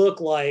make it look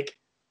like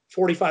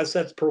 45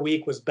 sets per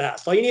week was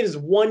best. All you need is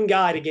one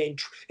guy to gain,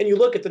 and you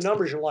look at the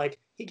numbers, you're like,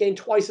 he gained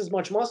twice as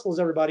much muscle as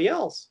everybody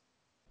else.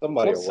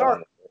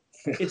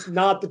 It's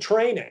not the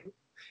training.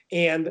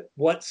 And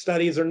what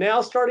studies are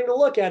now starting to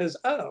look at is,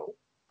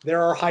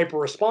 there are hyper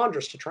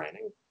responders to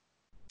training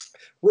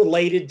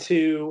related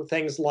to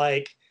things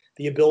like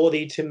the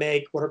ability to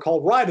make what are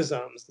called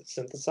ribosomes that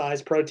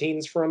synthesize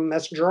proteins from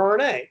messenger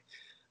RNA.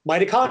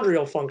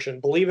 Mitochondrial function,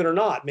 believe it or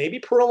not. Maybe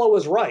Perillo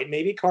was right.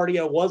 Maybe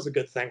cardio was a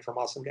good thing for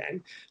muscle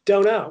gain.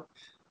 Don't know.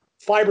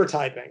 Fiber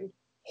typing,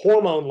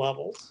 hormone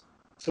levels.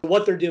 So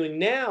what they're doing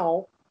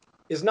now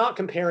is not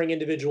comparing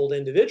individual to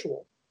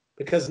individual,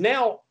 because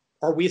now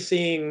are we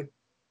seeing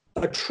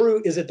a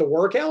true, is it the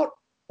workout,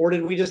 or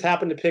did we just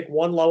happen to pick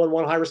one low and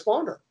one high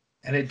responder?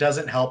 And it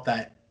doesn't help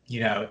that,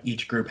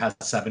 each group has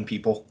 7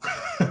 people.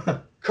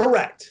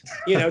 Correct.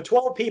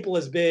 12 people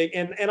is big.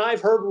 And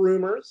I've heard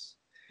rumors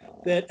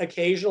that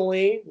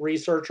occasionally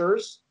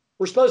researchers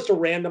were supposed to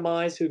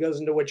randomize who goes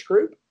into which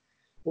group.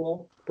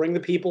 Well, bring the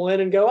people in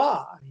and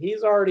go,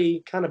 he's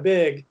already kind of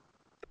big,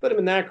 put him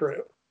in that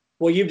group.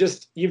 Well, you've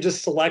just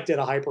selected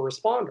a hyper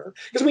responder,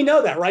 because we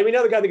know that, right? We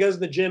know the guy that goes to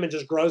the gym and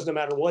just grows no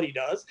matter what he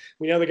does.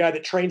 We know the guy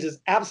that trains his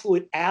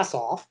absolute ass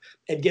off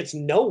and gets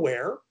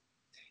nowhere.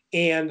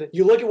 And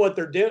you look at what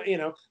they're doing,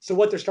 so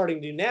what they're starting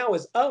to do now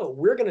is,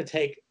 we're going to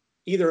take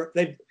either,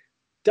 they've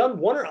done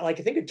one, or I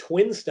think a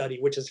twin study,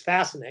 which is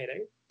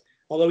fascinating.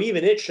 Although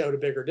even it showed a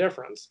bigger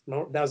difference.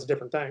 That was a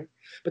different thing.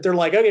 But they're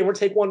like, okay, we're going to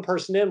take one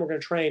person in. We're going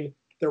to train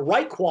their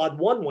right quad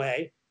one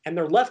way and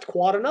their left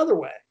quad another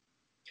way.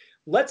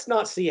 Let's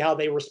not see how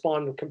they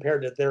respond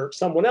compared to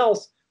someone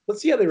else.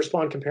 Let's see how they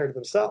respond compared to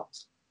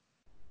themselves.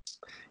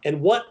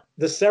 And what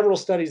the several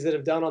studies that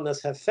have done on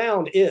this have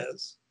found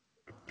is,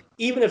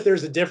 even if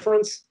there's a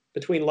difference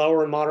between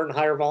lower and moderate and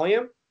higher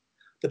volume,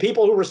 the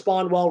people who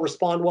respond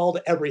well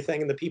to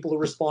everything, and the people who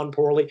respond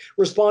poor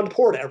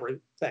to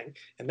everything.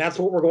 And that's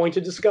what we're going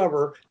to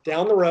discover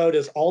down the road,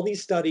 is all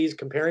these studies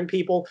comparing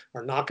people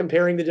are not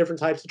comparing the different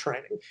types of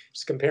training.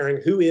 It's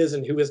comparing who is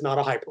and who is not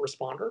a hyper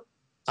responder.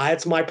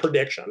 It's my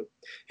prediction.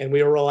 And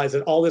we will realize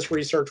that all this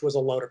research was a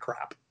load of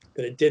crap,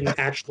 that it didn't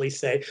actually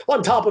say,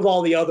 on top of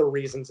all the other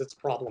reasons it's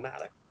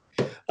problematic.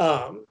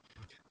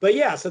 But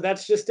yeah, so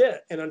that's just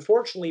it. And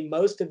unfortunately,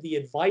 most of the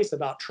advice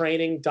about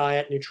training,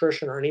 diet,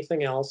 nutrition, or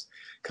anything else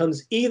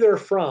comes either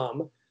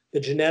from the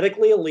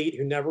genetically elite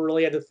who never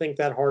really had to think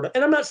that hard.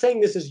 And I'm not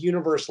saying this is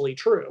universally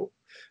true.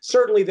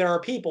 Certainly there are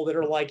people that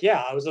are like,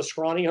 yeah, I was a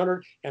scrawny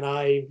hunter, and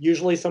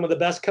usually some of the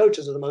best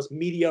coaches are the most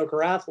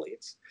mediocre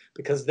athletes,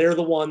 because they're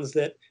the ones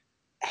that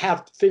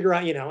have to figure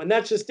out, and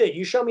that's just it.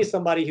 You show me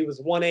somebody who was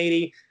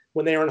 180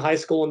 when they were in high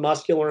school and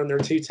muscular and they're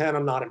 210,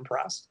 I'm not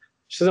impressed.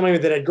 Show somebody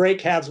that had great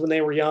calves when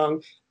they were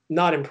young,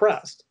 not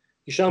impressed.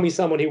 You show me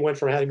someone who went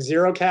from having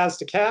 0 calves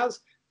to calves,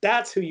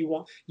 that's who you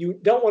want. You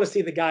don't want to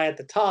see the guy at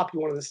the top. You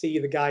want to see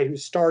the guy who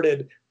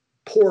started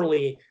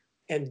poorly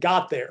and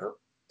got there.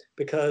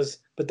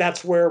 But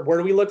that's where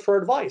do we look for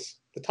advice?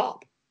 The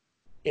top.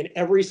 In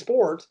every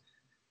sport,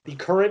 the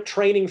current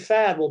training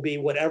fad will be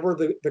whatever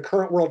the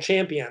current world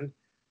champion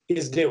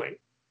is doing.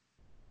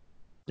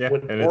 Yeah,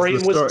 when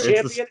Dorian was the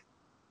champion.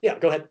 Yeah,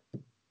 go ahead.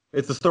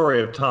 It's the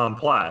story of Tom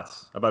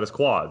Platz about his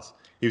quads.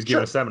 He was giving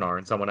Sure. a seminar,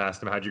 and someone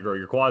asked him, "How'd you grow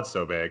your quads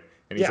so big?"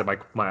 And he said,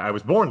 I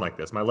was born like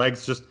this. My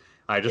legs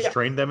I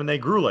trained them and they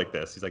grew like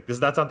this." He's like,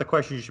 that's not the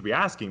question you should be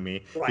asking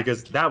me, Right.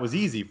 because that was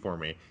easy for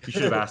me. You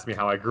should have asked me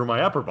how I grew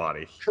my upper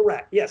body.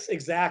 Correct. Yes,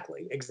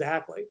 exactly.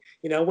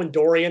 When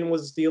Dorian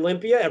was the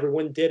Olympia,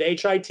 everyone did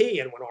HIT.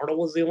 And when Arnold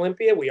was the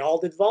Olympia, we all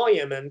did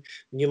volume. And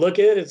when you look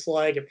at it, it's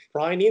like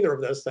probably neither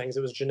of those things.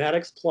 It was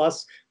genetics,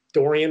 plus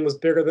Dorian was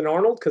bigger than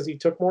Arnold because he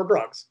took more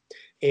drugs.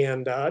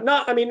 And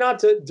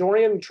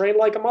Dorian trained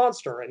like a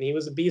monster, and he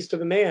was a beast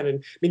of a man.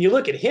 And you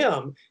look at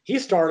him, he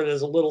started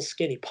as a little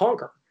skinny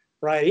punker,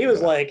 right? He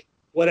was like,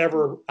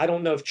 whatever, I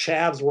don't know if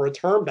chavs were a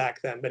term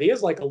back then, but he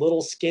was like a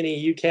little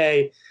skinny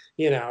UK,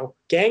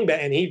 gangbang,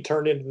 and he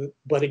turned into,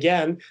 but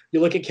again, you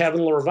look at Kevin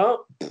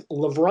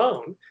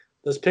Levrone,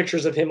 those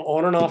pictures of him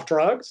on and off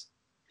drugs,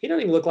 he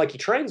doesn't even look like he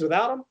trains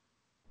without them.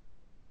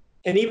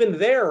 And even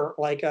there,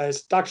 like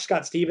Dr.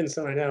 Scott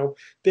Stevenson, I know,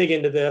 big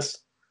into this,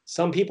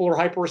 some people are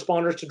hyper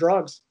responders to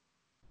drugs.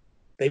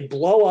 They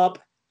blow up,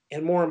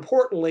 and more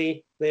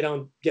importantly, they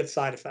don't get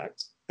side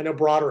effects. I know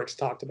Broderick's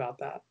talked about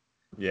that.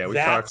 Yeah, we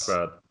talked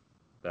about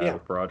that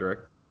with Broderick.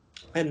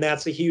 And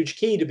that's a huge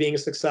key to being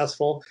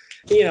successful.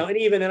 And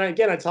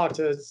again, I talked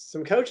to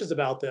some coaches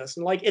about this.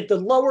 And like at the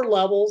lower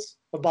levels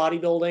of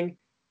bodybuilding,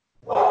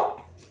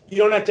 you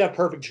don't have to have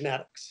perfect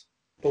genetics.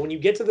 But when you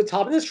get to the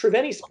top, and this is true of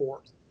any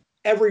sport,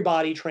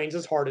 everybody trains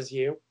as hard as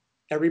you.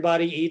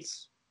 Everybody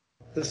eats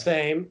the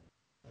same.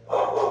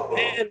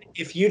 And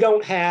if you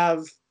don't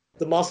have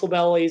the muscle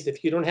bellies,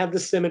 if you don't have the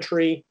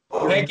symmetry,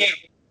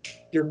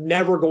 you're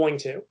never going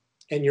to.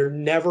 And you're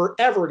never,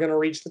 ever going to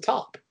reach the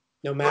top,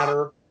 no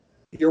matter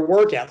your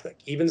work ethic.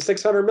 Even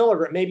 600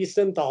 milligram, maybe a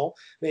synthol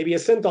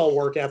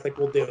work ethic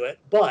will do it.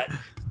 But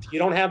if you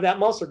don't have that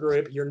muscle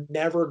group, you're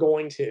never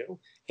going to.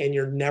 And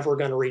you're never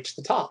going to reach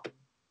the top.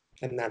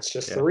 And that's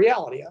just the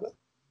reality of it.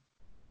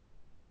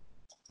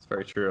 It's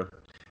very true.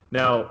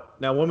 Now,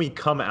 when we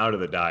come out of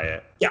the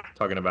diet,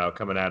 talking about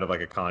coming out of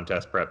like a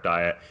contest prep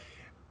diet,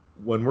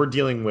 when we're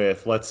dealing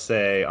with, let's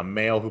say, a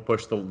male who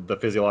pushed the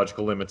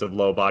physiological limits of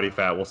low body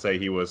fat, we'll say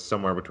he was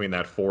somewhere between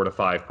that 4 to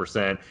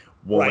 5%.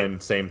 Woman,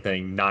 Same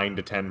thing, 9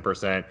 to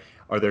 10%.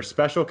 are there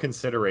special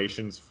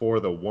considerations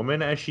for the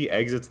woman as she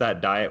exits that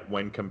diet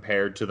when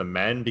compared to the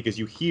men? Because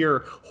you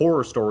hear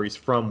horror stories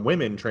from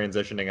women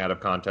transitioning out of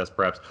contest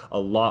preps a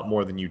lot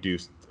more than you do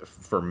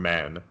for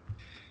men.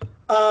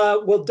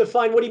 Well,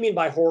 define, what do you mean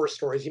by horror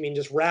stories? You mean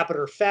just rapid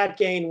or fat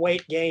gain,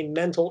 weight gain,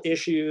 mental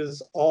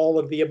issues, all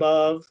of the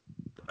above?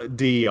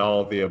 D,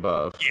 all of the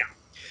above.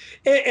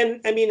 Yeah.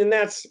 And I mean, and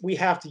that's, we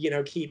have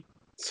to, keep,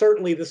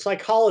 certainly the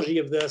psychology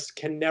of this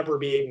can never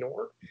be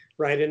ignored,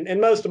 right?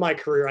 And most of my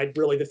career,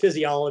 the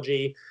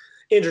physiology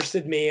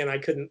interested me and I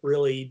couldn't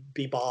really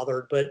be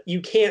bothered, but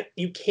you can't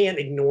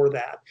ignore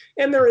that.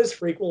 And there is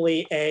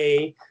frequently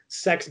a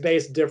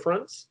sex-based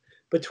difference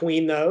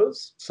between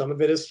those. Some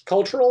of it is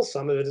cultural,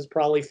 some of it is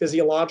probably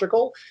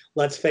physiological.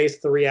 Let's face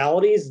the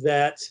realities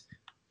that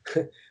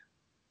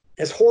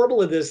as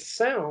horrible as this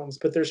sounds,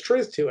 but there's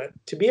truth to it.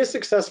 To be a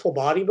successful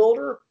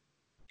bodybuilder,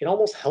 it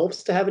almost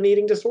helps to have an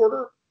eating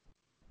disorder,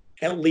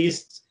 at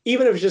least,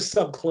 even if it's just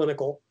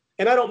subclinical.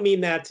 And I don't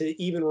mean that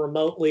to even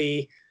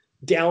remotely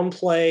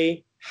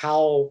downplay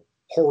how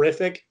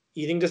horrific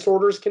eating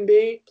disorders can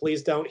be.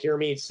 Please don't hear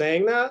me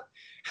saying that.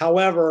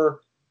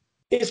 However,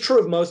 it's true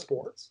of most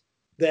sports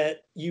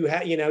that you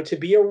have, to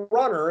be a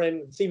runner,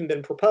 and it's even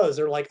been proposed,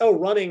 they're like, oh,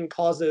 running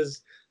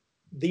causes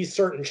these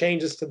certain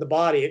changes to the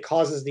body. It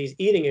causes these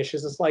eating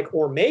issues. It's like,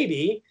 or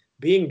maybe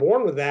being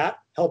born with that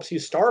helps you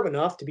starve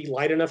enough to be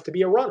light enough to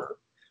be a runner,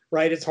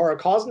 right? It's hard,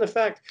 cause and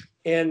effect.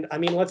 And I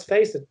mean, let's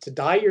face it, to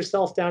diet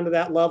yourself down to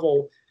that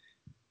level,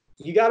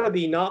 you got to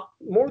be not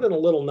more than a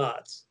little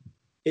nuts.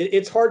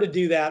 It's hard to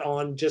do that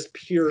on just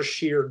pure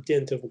sheer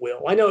dint of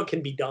will. I know it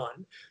can be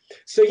done.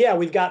 So yeah,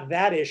 we've got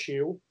that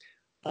issue.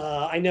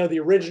 I know the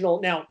original.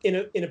 Now, in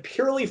a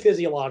purely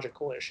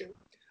physiological issue,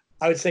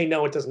 I would say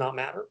no, it does not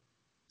matter.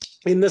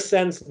 In the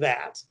sense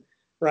that,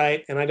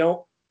 right? And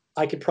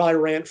I could probably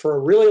rant for a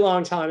really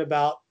long time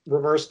about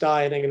reverse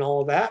dieting and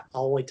all of that.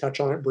 I'll only touch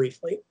on it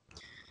briefly.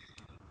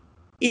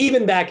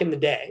 Even back in the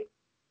day,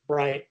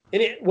 right?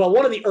 And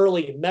one of the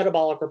early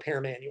metabolic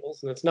repair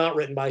manuals, and it's not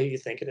written by who you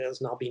think it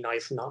is, and I'll be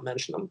nice and not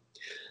mention them.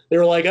 They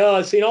were like, oh,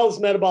 I've seen all this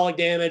metabolic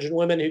damage in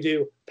women who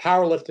do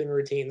powerlifting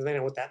routines. They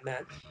know what that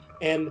meant.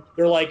 And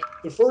they're like,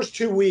 the first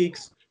 2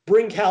 weeks,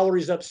 bring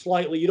calories up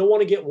slightly. You don't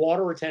want to get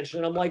water retention.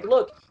 And I'm like,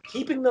 look,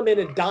 keeping them in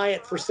a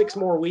diet for 6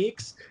 more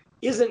weeks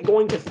isn't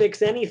going to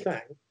fix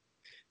anything.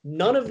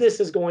 None of this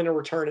is going to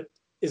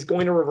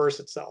reverse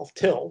itself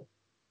till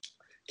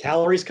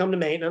calories come to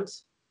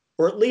maintenance,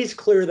 or at least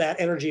clear that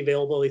energy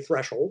availability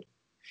threshold,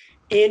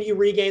 and you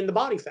regain the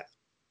body fat,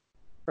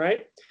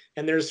 right?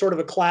 And there's sort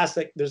of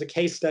there's a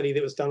case study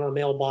that was done on a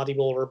male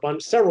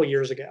bodybuilder several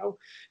years ago,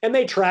 and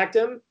they tracked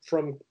him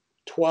from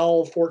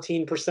 12,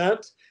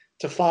 14%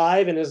 to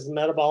 5%, and his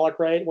metabolic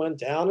rate went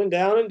down and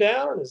down and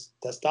down, and his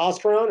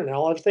testosterone and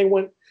all everything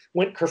went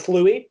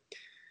kerflooey.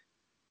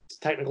 It's a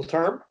technical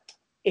term.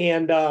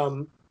 And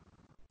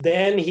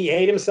then he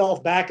ate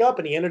himself back up,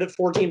 and he ended at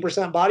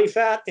 14% body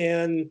fat,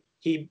 and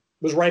he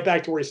was right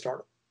back to where he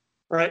started,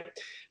 right?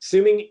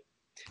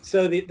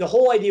 So the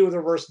whole idea with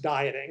reverse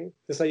dieting,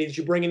 this idea that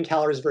you bring in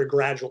calories very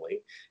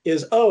gradually,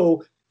 is,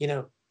 you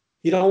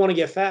don't want to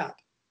get fat.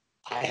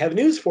 I have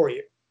news for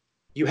you.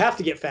 You have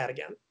to get fat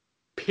again,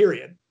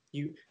 period.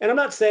 And I'm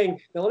not saying,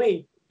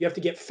 you have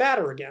to get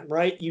fatter again,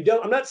 right?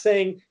 I'm not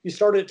saying you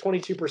started at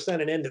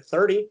 22% and end at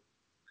 30.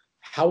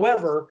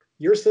 However,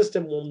 your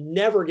system will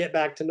never get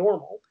back to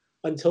normal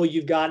until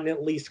you've gotten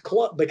at least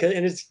close,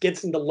 and it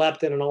gets into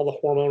leptin and all the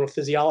hormonal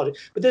physiology.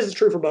 But this is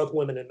true for both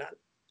women and men.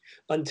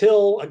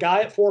 Until a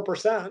guy at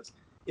 4%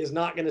 is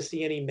not going to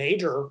see any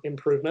major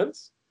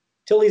improvements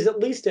till he's at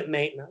least at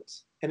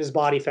maintenance and his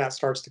body fat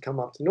starts to come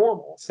up to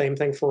normal. Same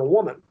thing for a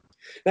woman.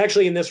 And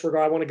actually, in this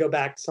regard, I want to go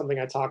back to something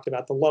I talked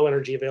about, the low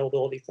energy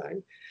availability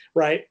thing,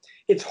 right?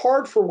 It's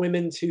hard for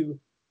women to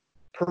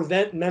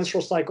prevent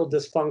menstrual cycle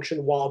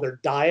dysfunction while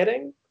they're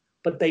dieting,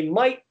 but they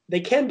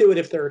can do it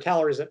if there are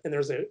calories. And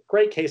there's a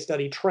great case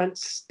study, Trent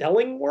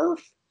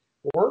Stellingworth,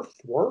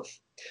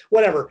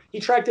 whatever. He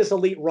tracked this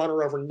elite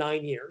runner over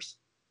 9 years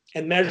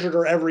and measured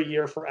her every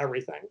year for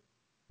everything.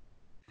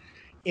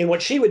 And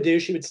what she would do,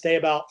 she would stay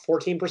about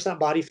 14%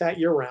 body fat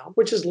year round,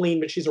 which is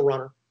lean, but she's a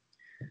runner.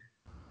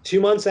 2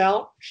 months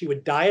out, she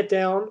would diet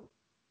down,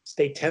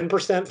 stay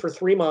 10% for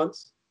 3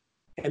 months,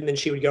 and then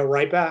she would go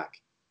right back.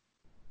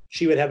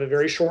 She would have a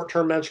very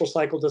short-term menstrual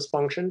cycle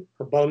dysfunction.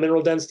 Her bone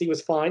mineral density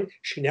was fine.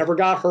 She never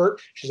got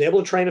hurt. She was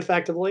able to train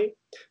effectively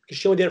because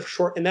she only did it for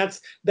short. And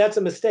that's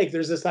a mistake.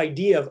 There's this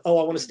idea of, I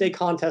want to stay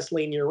contest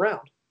lean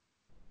year-round.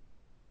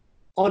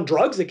 On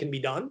drugs, it can be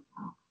done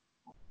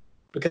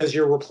because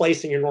you're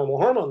replacing your normal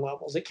hormone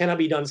levels. It cannot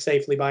be done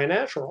safely by a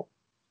natural.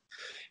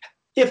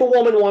 If a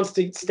woman wants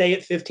to stay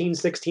at 15,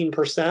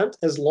 16%,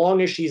 as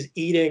long as she's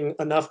eating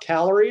enough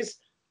calories,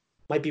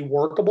 might be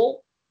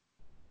workable.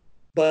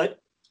 But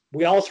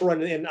we also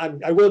run, and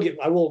I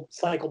will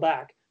cycle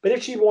back. But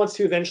if she wants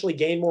to eventually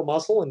gain more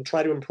muscle and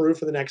try to improve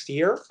for the next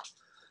year,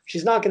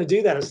 she's not going to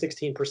do that at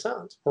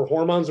 16%. Her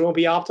hormones won't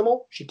be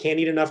optimal. She can't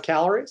eat enough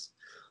calories.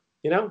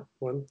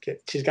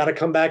 She's got to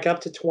come back up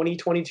to 20,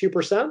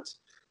 22%,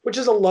 which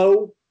is a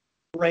low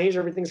range.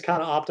 Everything's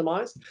kind of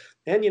optimized,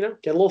 and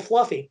get a little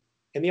fluffy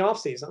in the off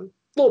season,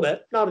 a little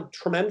bit, not a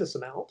tremendous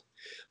amount,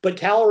 but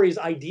calories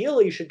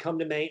ideally should come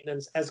to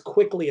maintenance as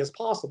quickly as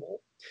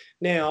possible.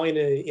 Now, in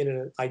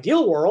an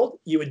ideal world,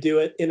 you would do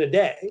it in a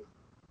day.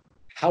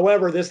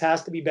 However, this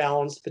has to be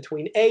balanced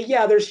between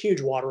there's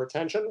huge water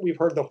retention. We've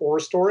heard the horror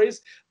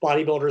stories,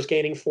 bodybuilders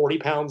gaining 40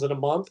 pounds in a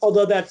month,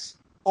 although that's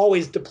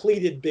always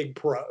depleted big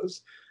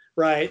pros,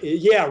 right?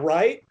 Yeah,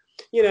 right?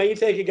 You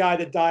take a guy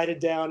that dieted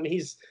down and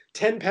he's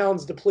 10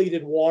 pounds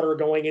depleted water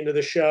going into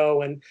the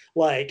show. And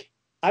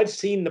I've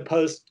seen the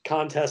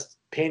post-contest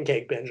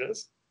pancake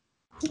binges.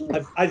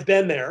 I've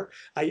been there.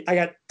 I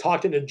got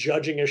talked into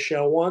judging a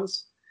show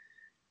once.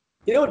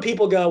 When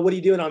people go, what are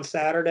you doing on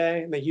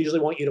Saturday? And they usually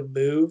want you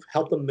to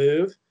help them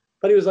move.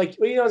 But he was like,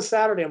 what are you doing on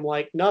Saturday? I'm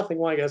like, nothing.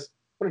 Well, I guess,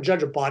 want to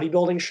judge a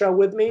bodybuilding show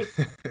with me?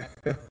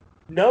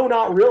 No,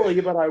 not really,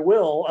 but I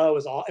will. Oh, it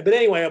was awesome. But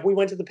anyway, we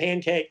went to the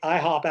pancake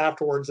IHOP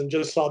afterwards and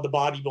just saw the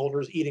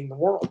bodybuilders eating the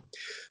world.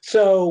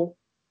 So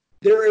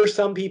there are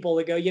some people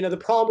that go, the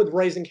problem with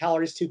raising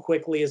calories too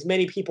quickly is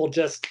many people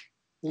just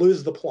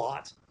lose the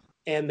plot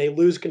and they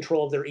lose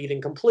control of their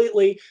eating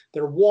completely.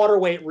 Their water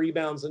weight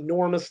rebounds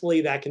enormously.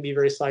 That can be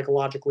very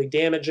psychologically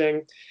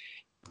damaging.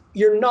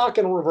 You're not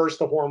going to reverse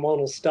the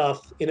hormonal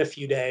stuff in a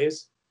few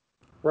days,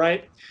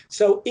 right?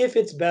 So if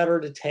it's better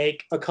to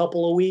take a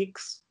couple of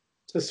weeks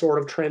to sort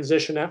of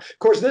transition out. Of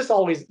course, this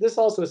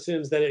also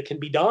assumes that it can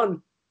be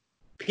done.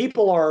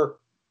 People are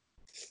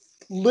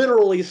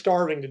literally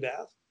starving to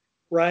death,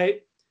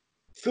 right?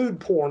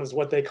 Food porn is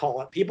what they call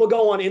it. People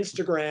go on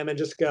Instagram and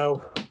just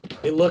go,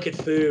 they look at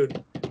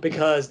food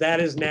because that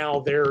is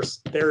now their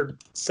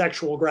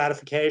sexual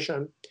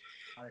gratification.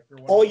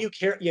 All you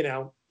care,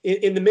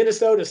 in the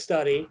Minnesota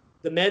study,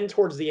 the men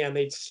towards the end,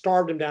 they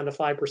starved them down to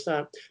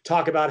 5%,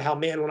 talk about how,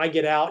 man, when I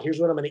get out, here's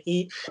what I'm going to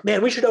eat.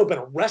 Man, we should open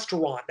a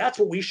restaurant. That's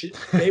what we should.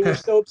 They were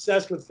so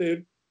obsessed with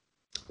food.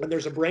 And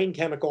there's a brain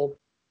chemical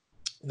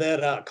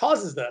that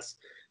causes this.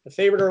 The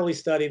favorite early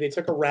study, they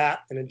took a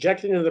rat and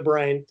injected it into the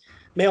brain,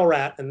 male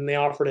rat, and they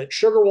offered it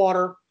sugar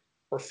water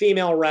or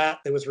female rat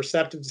that was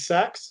receptive to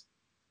sex.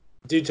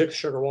 Dude took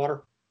sugar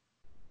water.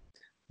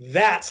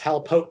 That's how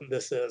potent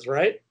this is,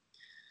 right?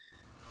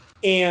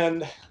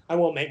 And I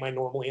won't make my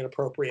normally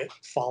inappropriate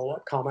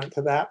follow-up comment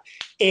to that.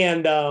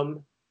 And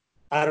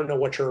I don't know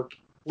what your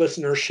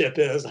listenership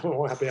is. I don't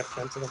know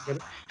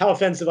how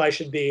offensive I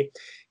should be.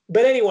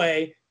 But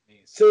anyway,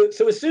 so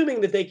assuming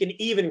that they can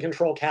even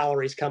control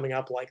calories coming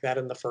up like that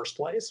in the first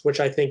place, which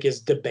I think is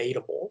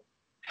debatable.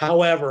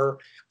 However,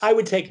 I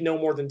would take no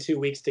more than 2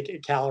 weeks to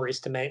get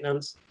calories to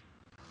maintenance,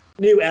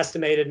 new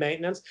estimated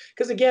maintenance.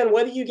 Because again,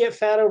 whether you get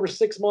fat over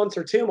 6 months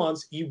or 2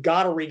 months, you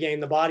got to regain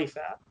the body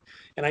fat.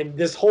 And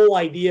this whole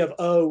idea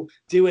of,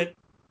 do it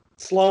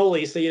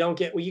slowly so you don't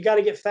you got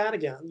to get fat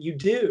again. You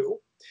do.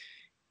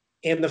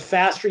 And the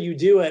faster you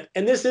do it,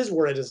 and this is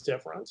where it is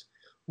different,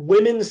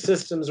 women's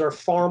systems are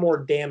far more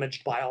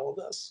damaged by all of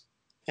this.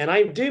 And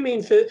I do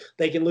mean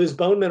they can lose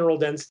bone mineral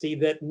density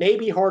that may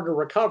be hard to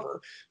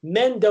recover.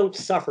 Men don't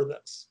suffer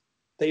this.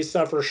 They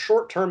suffer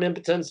short-term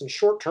impotence and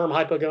short-term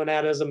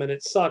hypogonadism, and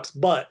it sucks,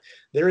 but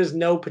there is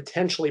no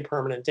potentially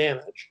permanent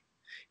damage.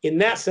 In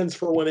that sense,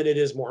 for women, it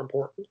is more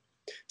important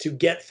to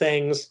get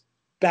things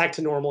back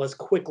to normal as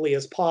quickly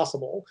as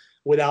possible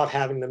without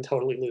having them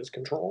totally lose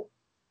control.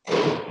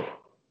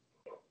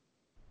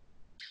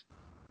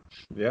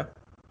 Yeah.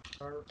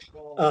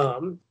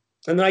 And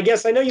then I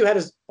guess I know you had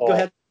to go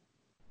ahead.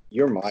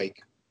 Your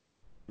mic.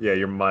 Yeah,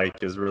 your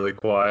mic is really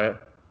quiet.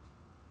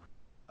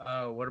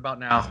 Oh, what about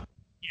now?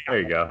 There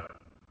you go.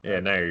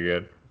 Yeah, now you're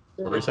good.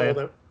 What were you saying?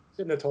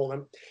 Shouldn't have told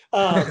him.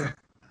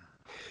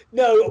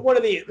 No, one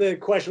of the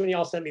question when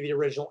y'all sent me the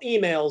original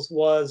emails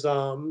was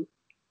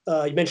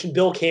you mentioned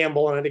Bill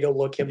Campbell, and I had to go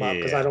look him up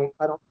because I don't,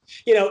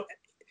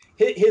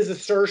 his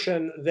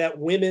assertion that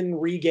women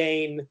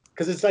regain,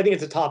 because I think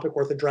it's a topic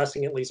worth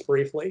addressing at least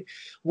briefly.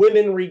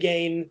 Women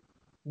regain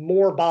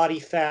more body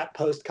fat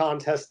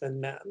post-contest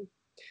than men.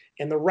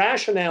 And the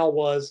rationale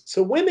was,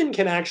 so women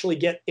can actually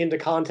get into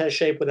contest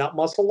shape without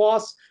muscle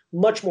loss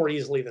much more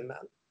easily than men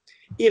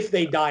if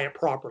they diet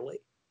properly,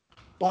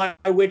 by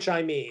which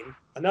I mean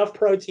enough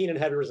protein and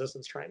heavy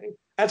resistance training.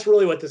 That's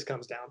really what this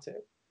comes down to.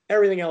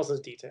 Everything else is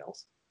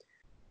details.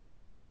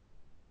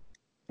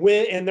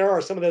 And there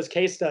are some of those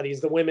case studies,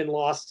 the women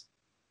lost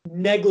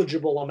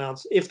negligible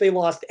amounts. If they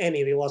lost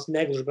any, they lost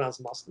negligible amounts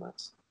of muscle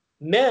mass.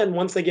 Men,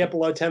 once they get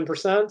below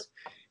 10%,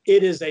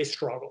 it is a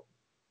struggle.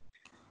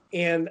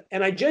 And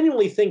I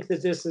genuinely think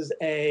that this is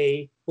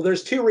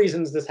there's two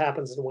reasons this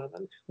happens in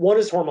women. One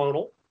is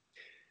hormonal.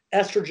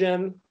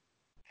 Estrogen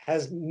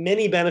has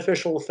many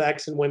beneficial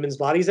effects in women's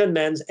bodies and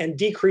men's and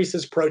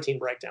decreases protein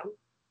breakdown.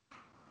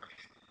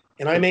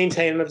 And I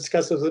maintain, and I've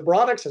discussed this with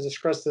Broderick, I've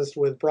discussed this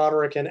with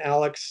Broderick and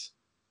Alex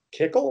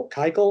Keikel,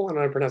 I don't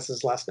know how to pronounce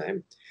his last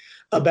name,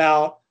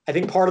 about, I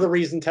think part of the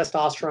reason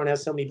testosterone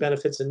has so many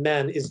benefits in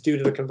men is due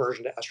to the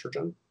conversion to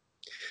estrogen.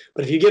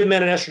 But if you give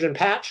men an estrogen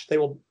patch, they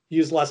will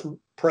use less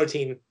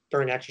protein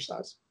during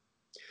exercise.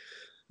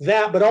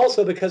 That, but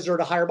also because they're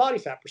at a higher body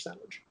fat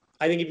percentage.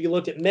 I think if you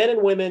looked at men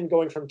and women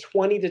going from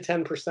 20 to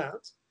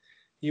 10%,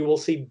 you will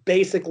see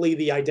basically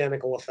the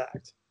identical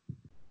effect.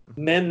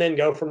 Men then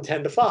go from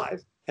 10 to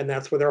 5, and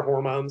that's where their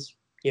hormones,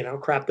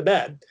 crap the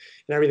bed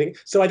and everything.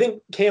 So I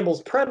think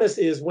Campbell's premise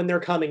is when they're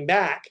coming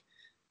back,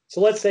 so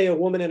let's say a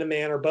woman and a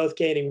man are both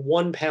gaining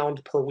 1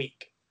 pound per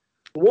week.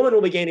 The woman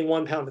will be gaining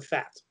 1 pound of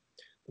fat.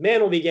 The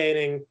man will be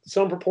gaining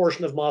some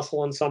proportion of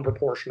muscle and some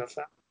proportion of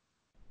fat.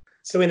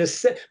 So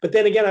but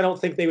then again, I don't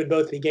think they would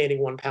both be gaining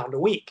 1 pound a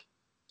week.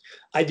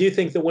 I do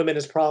think the woman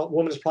is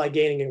probably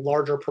gaining a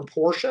larger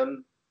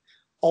proportion.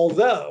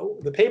 Although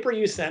the paper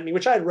you sent me,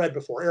 which I had read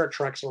before, Eric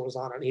Trexler was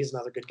on it. He's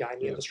another good guy in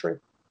the industry.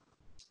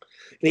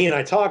 And he and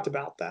I talked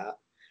about that,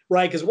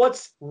 right? Because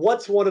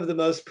what's one of the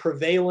most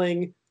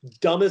prevailing,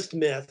 dumbest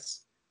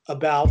myths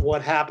about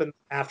what happened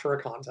after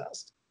a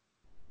contest?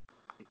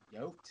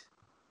 Yoked.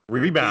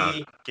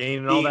 Rebound.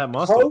 Gaining all that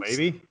muscle,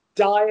 baby.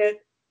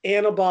 Diet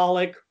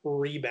anabolic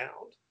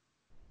rebound.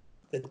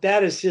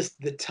 That is just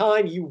the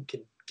time you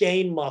can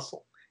gain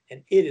muscle.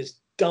 And it is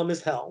dumb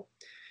as hell.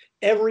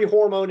 Every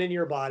hormone in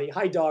your body,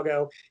 hi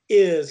doggo,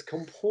 is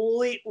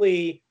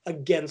completely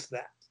against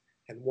that.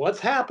 And what's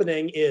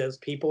happening is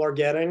people are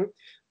getting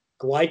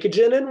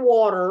glycogen and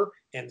water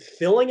and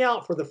filling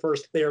out for the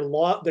first, they're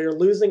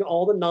losing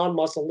all the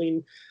non-muscle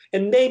lean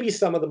and maybe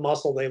some of the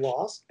muscle they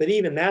lost, but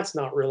even that's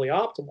not really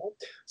optimal.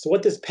 So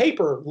what this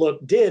paper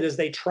did is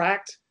they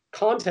tracked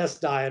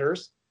contest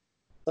dieters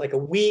like a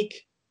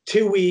week,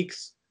 2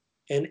 weeks,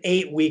 and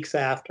 8 weeks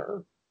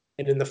after.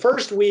 And in the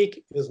first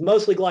week, it was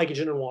mostly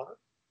glycogen and water.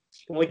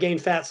 You only gain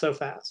fat so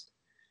fast.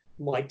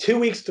 From like 2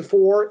 weeks to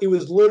 4, it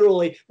was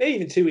literally, maybe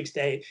even 2 weeks to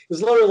 8, it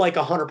was literally like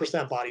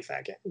 100% body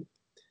fat gain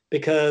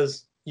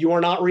because you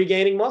are not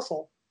regaining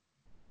muscle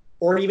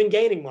or even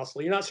gaining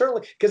muscle. You're not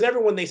certainly, because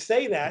everyone they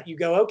say that, you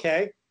go,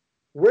 okay,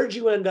 where'd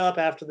you end up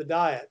after the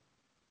diet?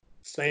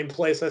 Same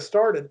place I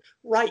started.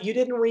 Right, you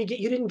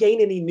didn't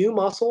gain any new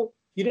muscle.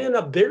 You didn't end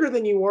up bigger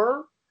than you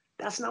were.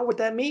 That's not what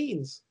that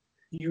means.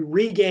 You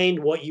regained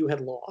what you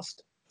had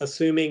lost,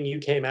 assuming you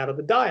came out of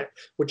the diet,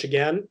 which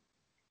again,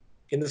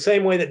 in the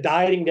same way that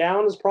dieting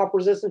down is proper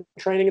resistance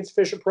training and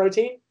sufficient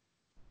protein,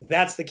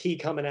 that's the key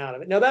coming out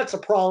of it. Now that's a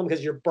problem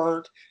because you're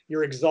burnt,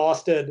 you're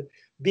exhausted.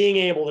 Being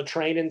able to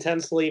train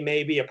intensely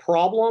may be a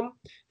problem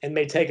and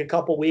may take a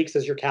couple weeks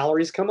as your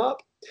calories come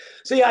up.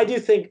 So yeah, I do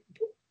think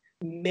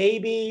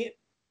maybe,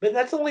 but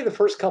that's only the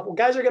first couple.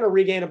 Guys are going to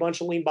regain a bunch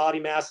of lean body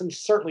mass and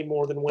certainly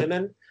more than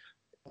women.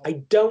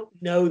 I don't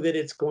know that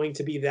it's going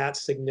to be that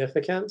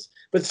significant,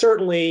 but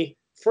certainly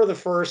for the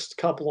first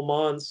couple of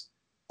months,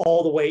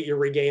 all the weight you're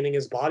regaining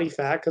is body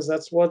fat because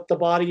that's what the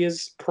body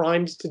is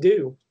primed to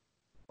do.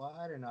 Well,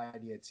 I had an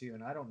idea too,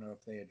 and I don't know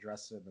if they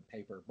addressed it in the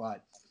paper,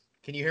 but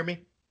can you hear me?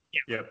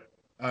 Yep.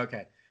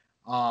 Okay.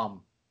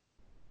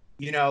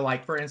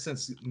 Like for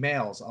instance,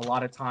 males, a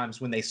lot of times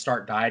when they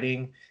start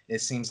dieting, it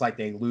seems like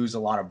they lose a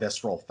lot of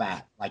visceral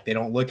fat. Like they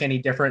don't look any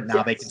different.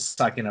 Now they can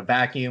suck in a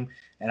vacuum.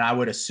 And I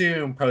would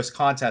assume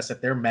post-contest, if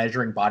they're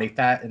measuring body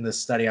fat in this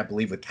study, I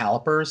believe with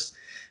calipers.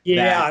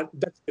 Yeah,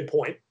 that's a good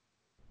point.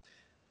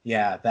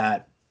 Yeah,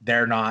 that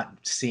they're not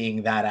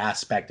seeing that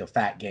aspect of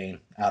fat gain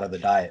out of the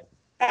diet.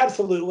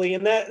 Absolutely.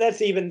 And that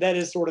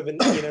is sort of,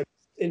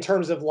 in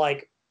terms of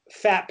like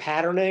fat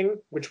patterning,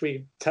 which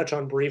we touch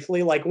on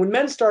briefly, like when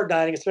men start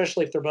dieting,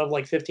 especially if they're above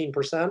like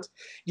 15%,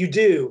 you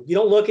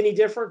don't look any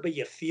different, but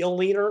you feel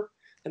leaner.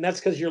 And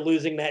that's because you're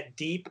losing that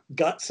deep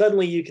gut.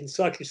 Suddenly you can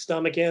suck your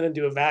stomach in and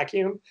do a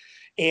vacuum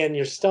and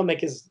your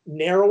stomach is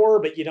narrower,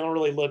 but you don't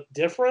really look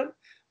different.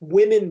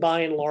 Women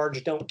by and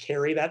large don't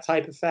carry that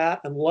type of fat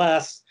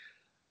unless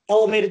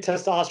elevated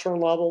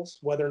testosterone levels,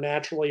 whether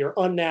naturally or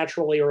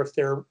unnaturally, or if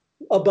they're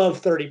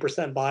above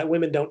 30% body.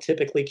 Women don't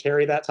typically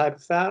carry that type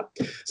of fat.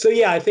 So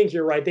yeah, I think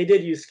you're right. They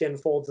did use skin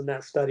folds in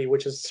that study,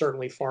 which is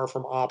certainly far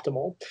from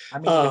optimal. I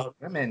mean, with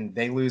women,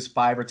 they lose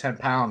 5 or 10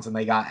 pounds and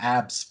they got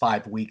abs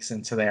 5 weeks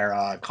into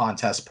their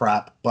contest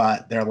prep,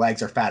 but their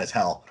legs are fat as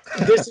hell.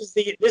 This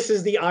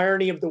is the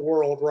irony of the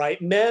world,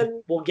 right?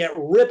 Men will get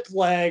ripped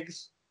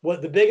legs.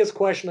 What the biggest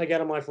question I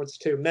get on my fronts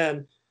too,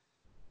 men,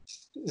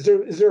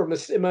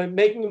 am I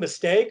making a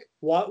mistake?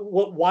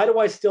 Why do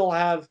I still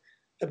have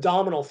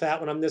abdominal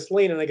fat when I'm this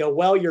lean? And I go,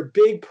 well, your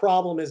big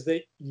problem is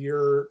that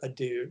you're a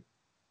dude.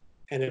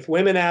 And if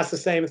women ask the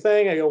same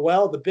thing, I go,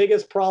 well, the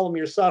biggest problem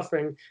you're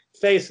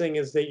facing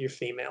is that you're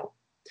female.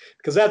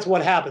 Because that's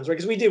what happens, right?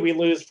 Because we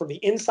lose from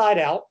the inside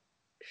out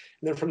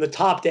and then from the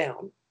top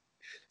down.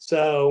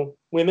 So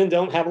women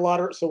don't have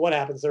so what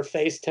happens? Their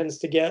face tends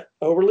to get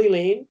overly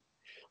lean.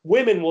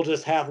 Women will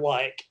just have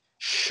like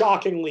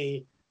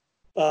shockingly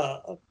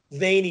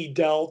veiny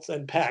delts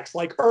and pecs,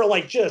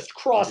 like just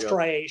cross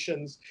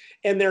striations,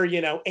 and they're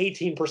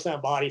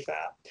 18% body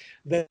fat.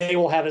 They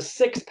will have a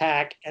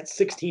 6-pack at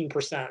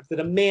 16% that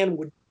a man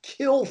would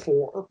kill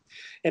for,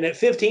 and at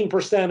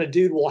 15%, a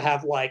dude will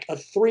have like a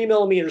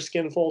 3mm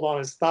skin fold on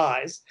his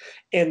thighs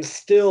and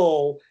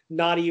still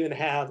not even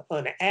have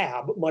an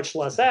ab, much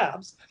less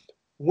abs.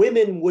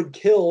 Women would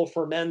kill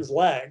for men's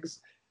legs.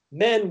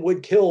 Men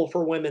would kill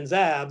for women's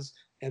abs.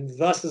 And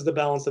thus is the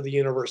balance of the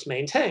universe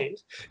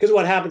maintained. Because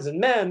what happens in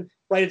men,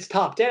 right, it's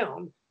top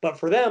down. But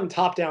for them,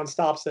 top down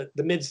stops at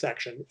the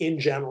midsection in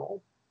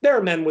general. There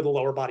are men with a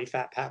lower body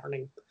fat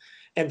patterning.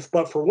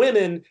 But for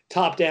women,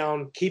 top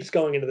down keeps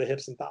going into the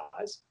hips and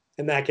thighs.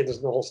 And that gets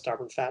into the whole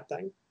stubborn fat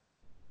thing.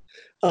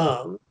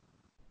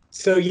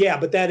 So yeah,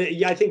 but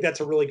I think that's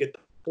a really good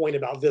point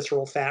about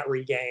visceral fat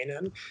regain.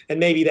 And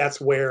maybe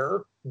that's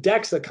where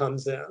DEXA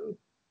comes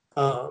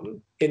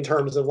in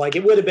terms of like,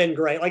 it would have been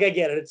great. Like I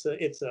get it,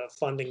 it's a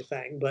funding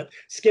thing, but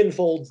skin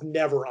fold's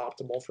never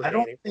optimal for I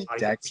don't gaining think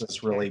body DEXA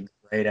is really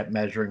great at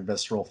measuring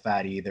visceral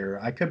fat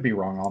either. I could be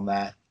wrong on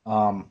that.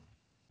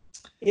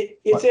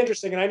 It's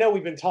interesting, and I know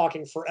we've been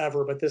talking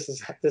forever, but this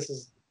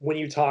is when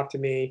you talk to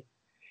me.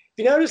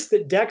 You notice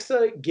that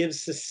DEXA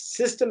gives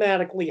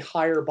systematically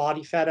higher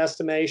body fat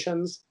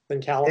estimations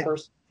than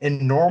calipers?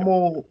 In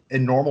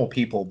normal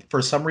people,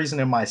 for some reason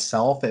in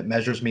myself, it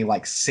measures me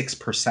like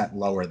 6%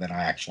 lower than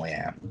I actually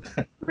am.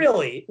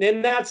 Really?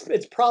 And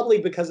it's probably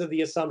because of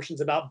the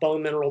assumptions about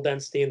bone mineral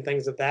density and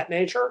things of that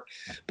nature.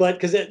 But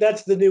because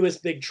that's the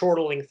newest big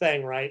chortling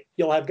thing, right?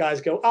 You'll have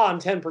guys go, I'm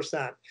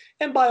 10%.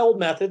 And by old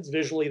methods,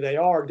 visually they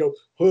are, go,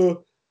 huh,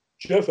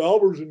 Jeff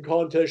Albers in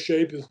contest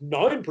shape is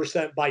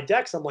 9% by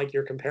DEXA. I'm like,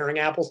 you're comparing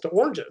apples to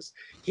oranges.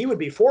 He would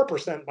be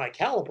 4% by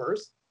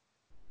calipers.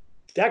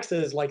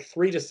 DEXA is like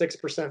 3 to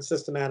 6%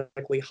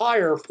 systematically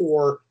higher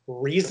for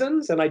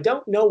reasons, and I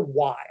don't know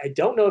why. I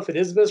don't know if it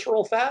is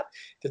visceral fat,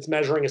 if it's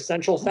measuring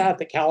essential fat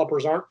that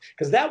calipers aren't,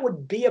 because that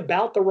would be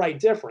about the right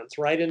difference,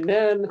 right? And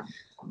then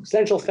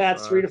essential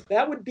fats,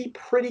 that would be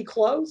pretty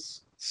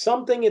close.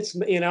 Something it's,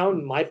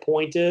 my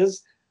point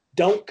is,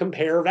 don't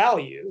compare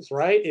values,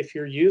 right? If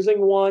you're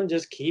using one,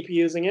 just keep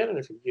using it. And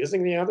if you're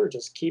using the other,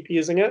 just keep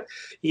using it.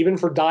 Even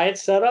for diet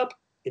setup,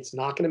 it's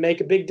not going to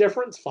make a big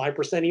difference.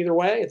 5% either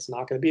way, it's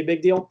not going to be a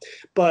big deal.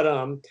 But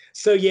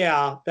so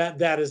yeah,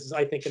 that is,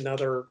 I think,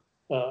 another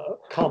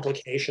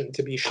complication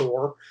to be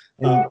sure.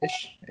 An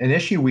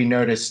issue we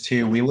noticed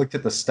too, we looked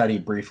at the study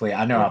briefly.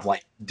 I know I've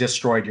like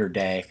destroyed your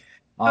day.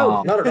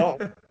 Not at all.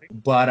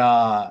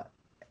 But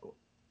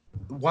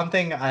one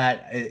thing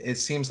it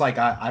seems like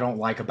I don't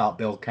like about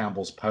Bill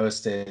Campbell's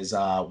post is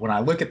when I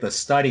look at the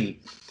study,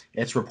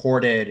 it's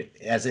reported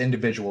as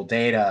individual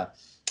data.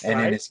 And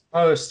in his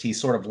post, he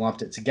sort of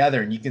lumped it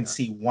together. And you can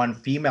see one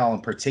female in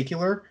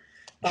particular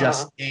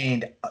just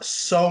gained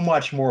so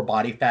much more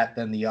body fat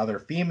than the other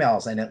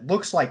females. And it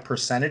looks like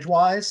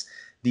percentage-wise,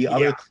 the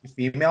other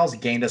three females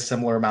gained a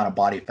similar amount of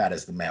body fat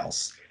as the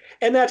males.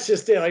 And that's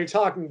just it. Like you're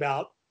talking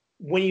about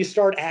when you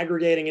start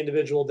aggregating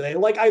individual data.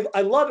 Like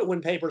I love it when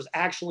papers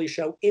actually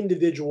show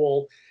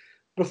individual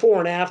before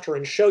and after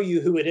and show you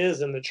who it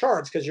is in the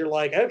charts, because you're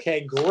like,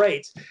 okay,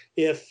 great.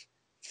 If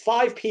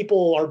 5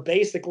 people are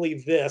basically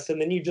this, and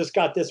then you just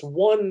got this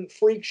one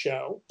freak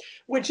show,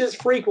 which is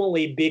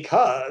frequently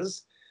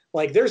because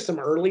like there's some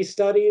early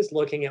studies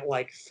looking at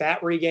like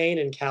fat regain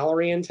and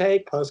calorie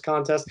intake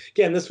post-contest.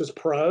 Again, this was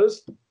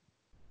pros.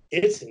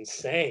 It's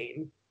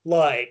insane.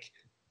 Like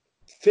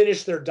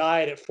finish their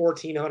diet at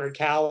 1,400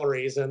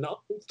 calories, and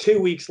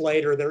 2 weeks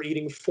later they're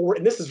eating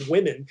and this is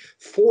women,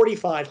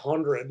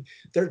 4,500.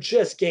 They're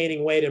just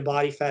gaining weight and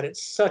body fat.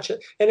 It's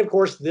and of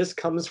course this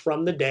comes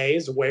from the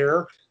days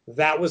where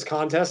that was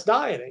contest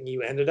dieting.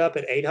 You ended up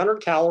at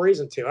 800 calories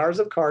and 2 hours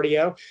of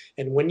cardio.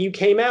 And when you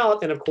came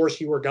out, and of course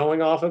you were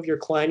going off of your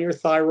clen, your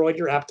thyroid,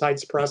 your appetite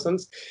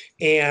suppressants,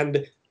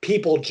 and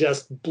people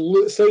just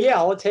blew. So yeah,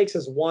 all it takes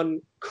is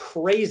one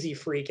crazy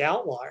freak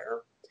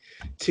outlier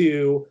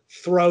to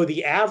throw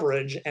the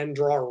average and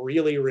draw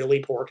really, really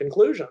poor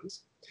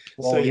conclusions.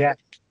 Well, so yeah.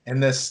 In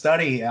this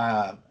study,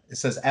 it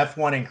says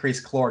F1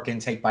 increased caloric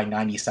intake by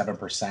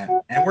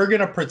 97%. And we're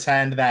going to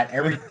pretend that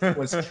everything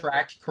was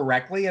tracked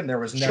correctly and there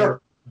was no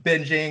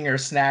binging or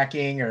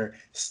snacking or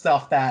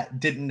stuff that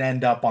didn't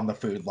end up on the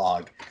food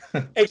log.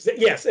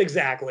 Yes,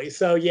 exactly.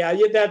 So yeah,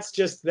 that's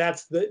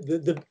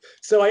the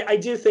so I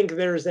do think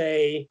there's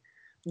a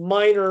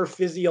minor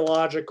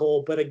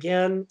physiological, but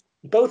again,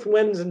 both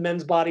women's and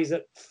men's bodies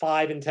at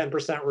 5 and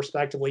 10%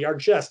 respectively are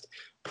just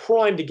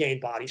primed to gain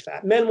body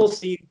fat. Men will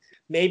see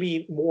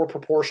maybe more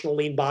proportional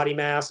lean body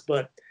mass,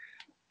 but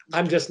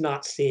I'm just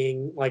not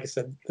seeing, like I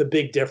said, the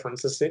big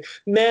differences.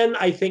 Men,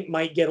 I think,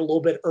 might get a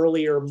little bit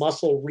earlier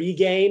muscle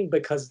regain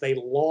because they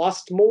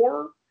lost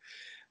more.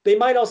 They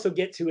might also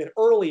get to it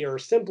earlier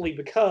simply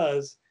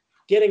because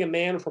getting a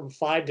man from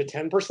 5 to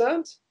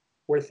 10%,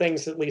 where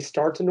things at least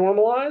start to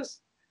normalize,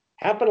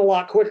 happen a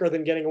lot quicker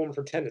than getting a woman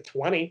from 10 to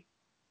 20.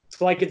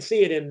 So I could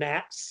see it in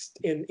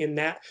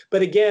that.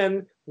 But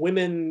again,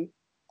 women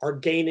are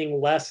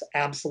gaining less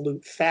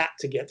absolute fat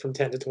to get from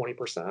 10 to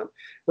 20%,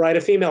 right?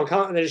 A female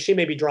continent, she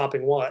may be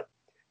dropping what?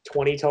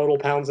 20 total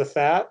pounds of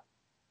fat,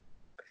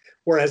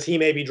 whereas he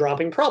may be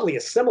dropping probably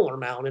a similar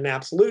amount in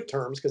absolute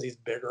terms because he's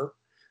bigger.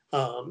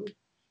 Or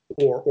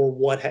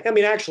what? I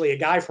mean, actually, a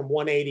guy from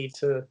 180 at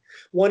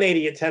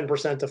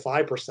 10% to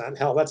 5%,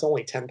 hell, that's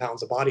only 10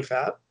 pounds of body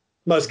fat.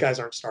 Most guys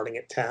aren't starting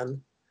at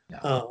 10.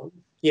 No.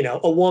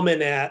 A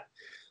woman at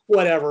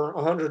whatever,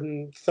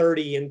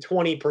 130 and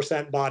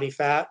 20% body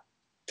fat,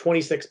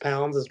 26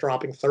 pounds is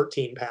dropping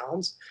 13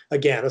 pounds.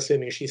 Again,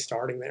 assuming she's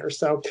starting there.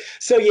 So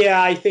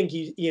yeah, I think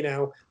you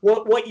know,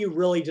 what you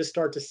really just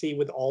start to see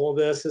with all of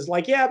this is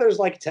like, yeah, there's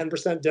like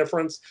 10%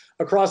 difference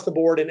across the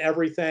board in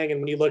everything.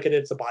 And when you look at it,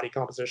 it's a body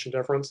composition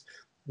difference.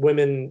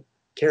 Women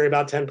carry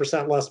about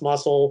 10% less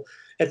muscle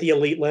at the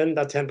elite limb,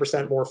 about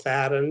 10% more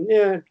fat, and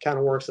yeah, it kind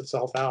of works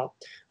itself out.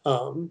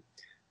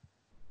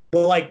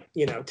 But like,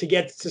 you know, to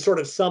get to sort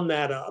of sum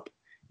that up,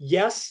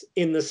 yes,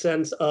 in the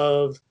sense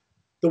of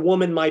the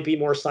woman might be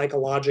more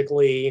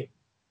psychologically,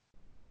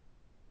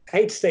 I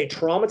hate to say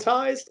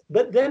traumatized,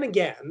 but then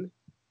again,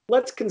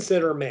 let's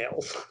consider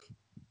males.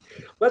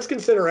 Let's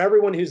consider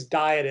everyone who's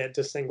dieted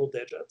to single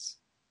digits.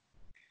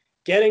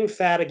 Getting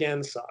fat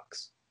again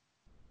sucks.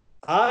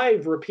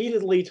 I've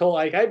repeatedly told,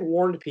 like I've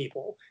warned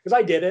people, because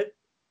I did it,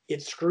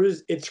 it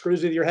screws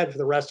with your head for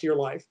the rest of your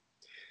life.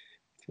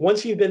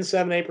 Once you've been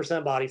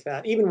 7-8% body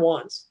fat, even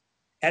once,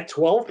 at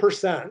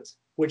 12%,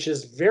 which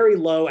is very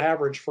low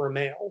average for a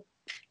male,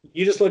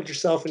 you just look at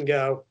yourself and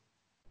go,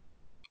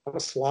 I'm a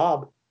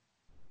slob.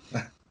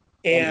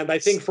 And I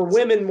think for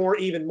women,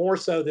 even more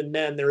so than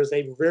men, there is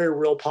a very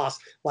real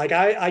like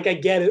I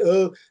get it.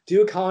 Oh,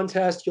 do a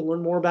contest, you'll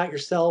learn more about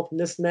yourself, and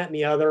this and that and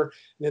the other.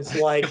 And it's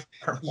like,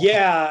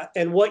 yeah.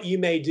 And what you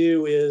may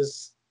do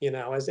is, you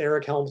know, as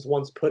Eric Helms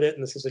once put it,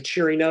 and this is a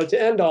cheery note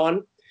to end on.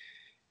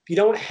 If you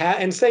don't have,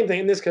 and same thing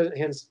in this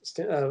case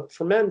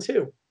for men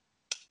too.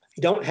 If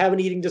you don't have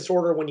an eating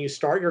disorder when you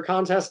start your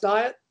contest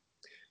diet,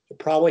 you'll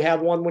probably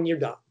have one when you're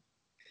done.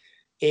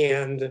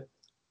 And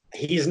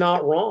he's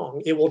not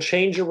wrong. It will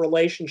change your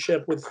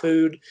relationship with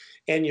food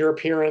and your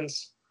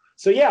appearance.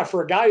 So yeah,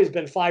 for a guy who's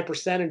been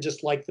 5% and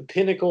just like the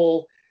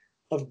pinnacle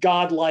of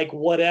godlike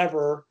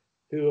whatever,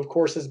 who of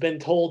course has been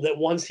told that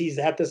once he's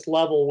at this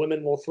level,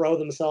 women will throw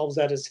themselves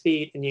at his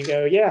feet, and you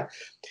go, yeah.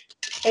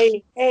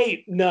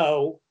 A,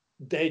 no,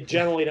 they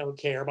generally don't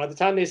care. By the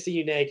time they see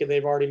you naked,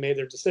 they've already made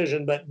their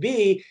decision. But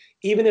B,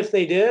 even if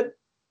they did,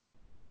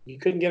 you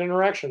couldn't get an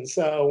erection.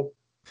 So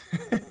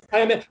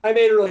I made a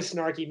really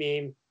snarky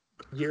meme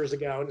years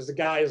ago, and there's a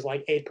guy who's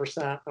like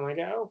 8%, and I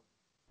go,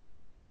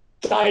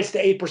 diets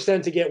to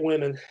 8% to get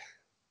women.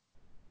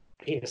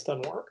 Penis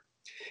doesn't work.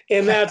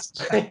 And that's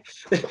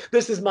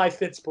this is my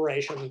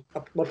Fitspiration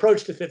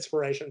approach to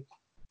Fitspiration.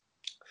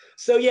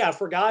 So yeah,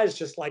 for guys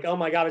just like, oh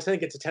my God, I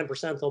think it's a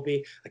 10%, they'll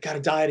be, I got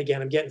to diet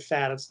again, I'm getting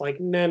fat. It's like,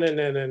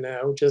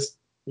 no, just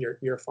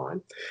you're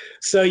fine.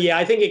 So yeah,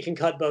 I think it can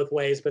cut both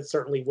ways, but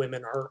certainly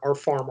women are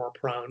far more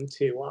prone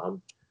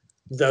to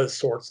those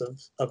sorts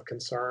of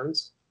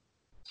concerns.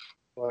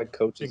 Well,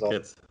 coaches all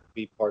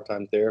be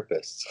part-time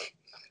therapists.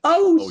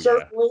 Oh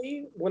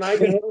certainly. Yeah. When I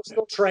was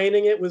still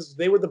training,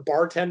 they were the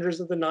bartenders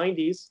of the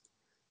 90s.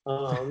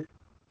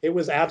 It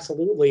was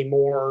absolutely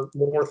more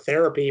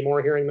therapy,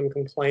 more hearing them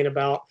complain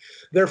about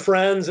their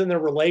friends and their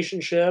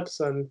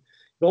relationships. And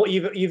well,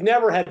 you've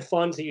never had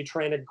fun till you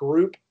train a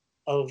group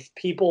of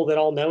people that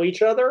all know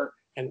each other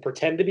and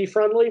pretend to be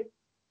friendly,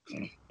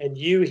 and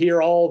you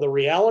hear all the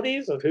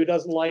realities of who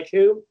doesn't like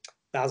who.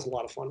 That was a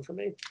lot of fun for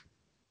me.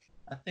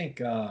 I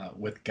think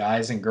with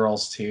guys and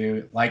girls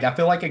too, like I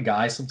feel like a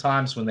guy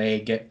sometimes when they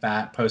get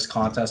fat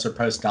post-contest or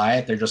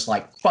post-diet, they're just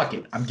like, fuck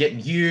it, I'm getting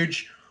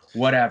huge,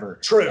 whatever.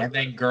 True. And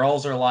then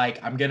girls are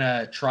like, I'm going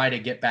to try to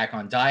get back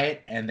on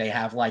diet, and they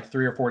have like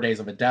 3 or 4 days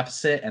of a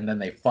deficit, and then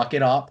they fuck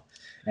it up,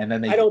 and then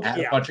they add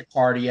a bunch of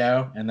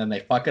cardio, and then they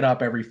fuck it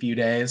up every few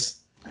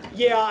days.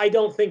 Yeah, I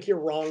don't think you're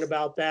wrong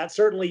about that.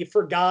 Certainly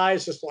for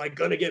guys, just like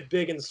going to get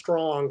big and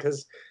strong,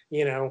 because,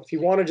 you know, if you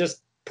want to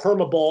just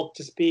permabulk,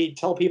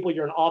 tell people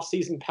you're an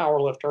off-season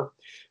powerlifter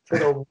for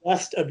the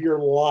rest of your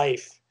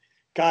life.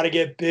 Got to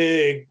get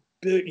big,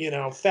 you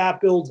know,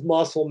 fat builds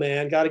muscle,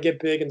 man. Got to get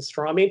big and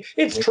strong. I mean,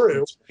 it's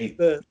true.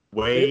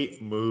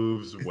 Weight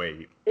moves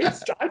weight.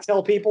 I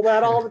tell people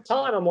that all the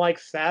time. I'm like,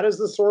 fat is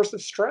the source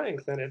of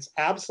strength, and it's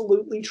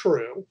absolutely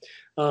true.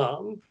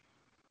 You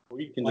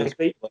can just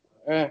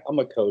I'm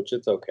a coach.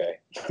 It's okay.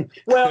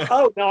 Well,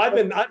 I've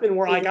been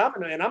where like I'm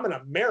an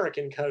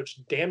American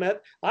coach. Damn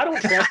it, I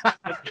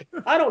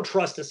don't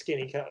trust a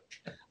skinny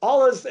coach.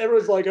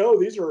 Everyone's like, oh,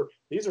 these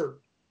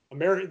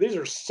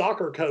are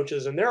soccer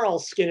coaches and they're all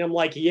skinny. I'm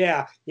like,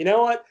 yeah, you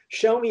know what?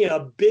 Show me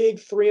a big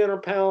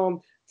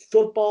 300-pound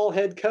football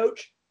head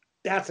coach.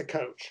 That's a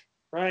coach,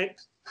 right?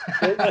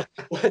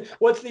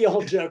 What's the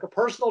old joke? A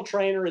personal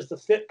trainer is the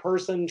fit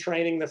person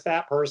training the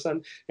fat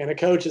person, and a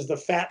coach is the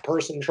fat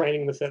person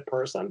training the fit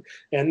person.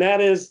 And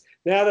that is,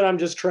 now that I'm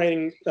just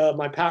training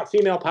my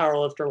female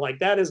powerlifter, like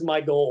that is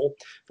my goal.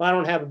 If I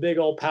don't have a big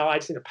old power, I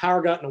just need a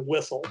power gut and a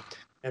whistle,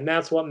 and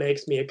that's what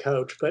makes me a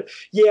coach. But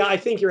yeah, I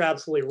think you're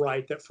absolutely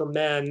right that for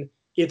men,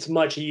 it's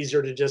much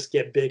easier to just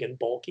get big and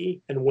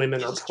bulky, and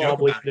women are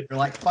probably you're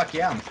like, fuck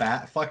yeah, I'm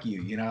fat, fuck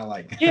you, you know,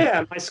 like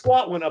yeah, my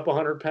squat went up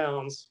 100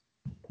 pounds.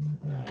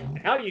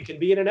 Now you can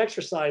be in an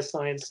exercise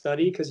science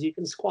study because you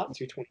can squat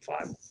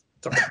 225.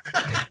 Sorry.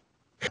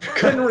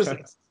 Couldn't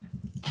resist.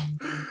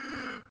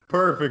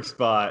 Perfect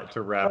spot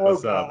to wrap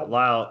us up.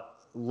 Lyle,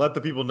 let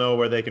the people know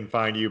where they can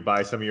find you,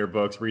 buy some of your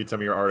books, read some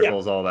of your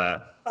articles, all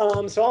that.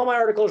 So all my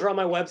articles are on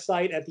my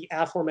website at the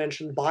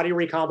aforementioned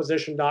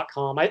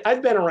bodyrecomposition.com.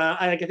 I've been around,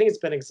 I think it's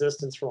been in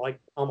existence for like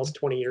almost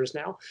 20 years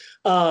now.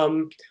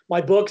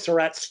 My books are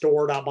at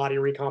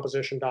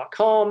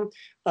store.bodyrecomposition.com.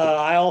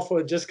 I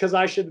also, just because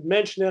I should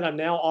mention it, I'm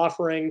now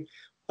offering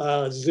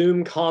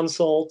Zoom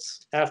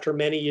consults after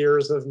many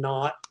years of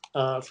not,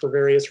 for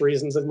various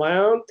reasons of my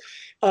own.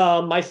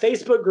 My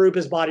Facebook group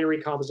is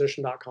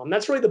bodyrecomposition.com.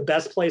 That's really the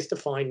best place to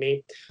find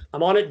me.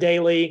 I'm on it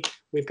daily.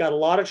 We've got a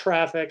lot of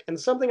traffic. And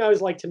something I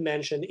always like to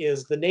mention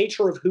is the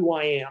nature of who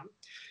I am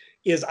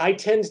is I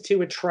tend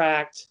to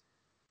attract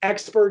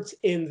experts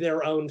in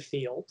their own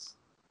fields,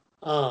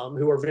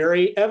 who are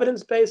very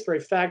evidence-based, very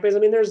fact-based. I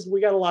mean,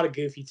 we got a lot of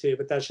goofy too,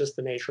 but that's just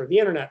the nature of the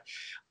internet.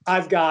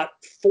 I've got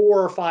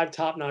 4 or 5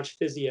 top-notch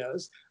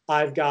physios.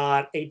 I've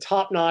got a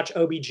top-notch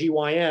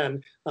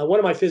OBGYN. One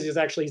of my physios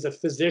actually is a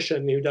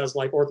physician who does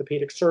like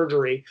orthopedic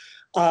surgery.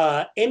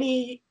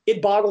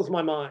 It boggles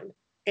my mind.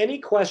 Any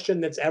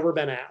question that's ever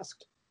been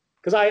asked,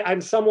 because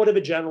I'm somewhat of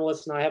a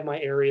generalist and I have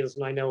my areas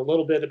and I know a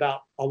little bit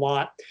about a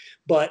lot,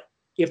 but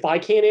if I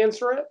can't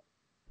answer it,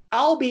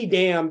 I'll be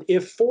damned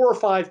if 4 or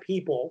 5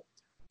 people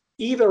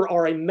either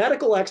are a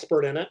medical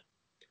expert in it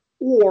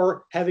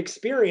or have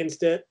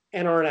experienced it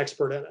and are an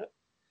expert in it.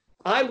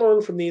 I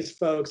learn from these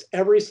folks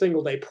every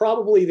single day.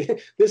 Probably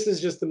this is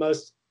just the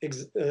most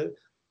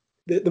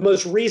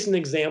recent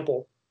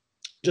example,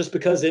 just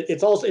because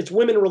it's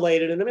women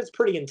related and it's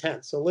pretty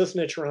intense. So listen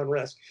at your own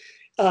risk.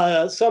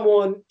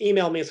 Someone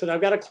emailed me and said,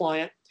 I've got a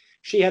client.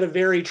 She had a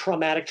very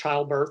traumatic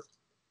childbirth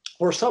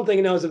or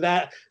something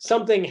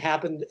something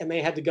happened and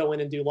they had to go in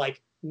and do like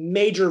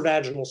major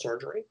vaginal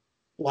surgery,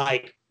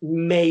 like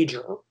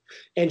major.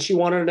 And she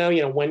wanted to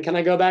know, when can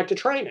I go back to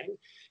training?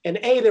 And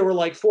there were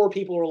like 4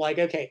 people who were like,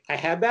 okay, I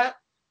had that.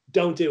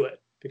 Don't do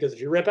it. Because if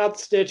you rip out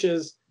the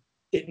stitches,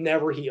 it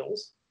never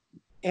heals.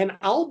 And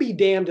I'll be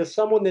damned if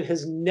someone that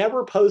has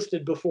never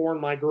posted before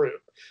in my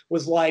group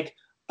was like,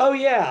 oh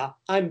yeah,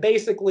 I'm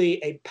basically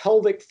a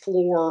pelvic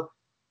floor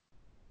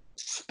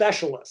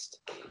specialist.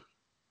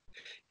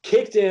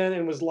 Kicked in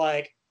and was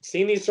like,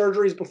 seen these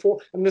surgeries before.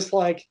 I'm just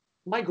like,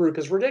 my group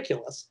is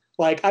ridiculous.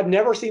 Like, I've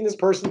never seen this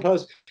person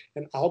post,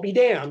 and I'll be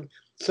damned.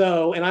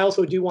 So, and I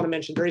also do want to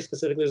mention very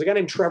specifically, there's a guy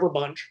named Trevor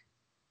Bunch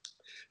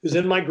who's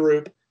in my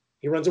group.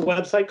 He runs a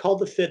website called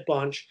The Fit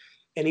Bunch,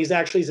 and he's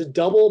a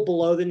double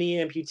below the knee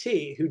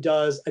amputee who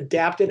does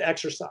adapted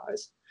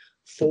exercise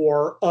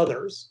for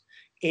others.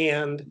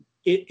 And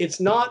it's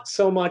not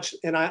so much,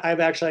 and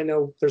I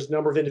know there's a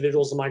number of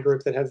individuals in my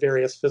group that have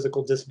various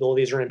physical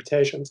disabilities or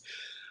amputations.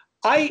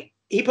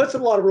 He puts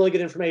in a lot of really good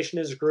information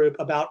in his group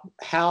about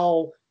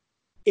how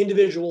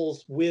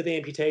individuals with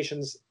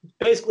amputations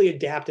basically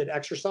adapted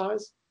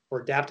exercise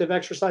or adaptive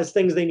exercise,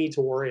 things they need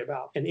to worry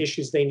about and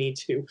issues they need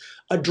to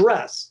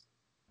address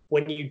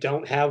when you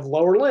don't have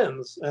lower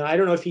limbs. And I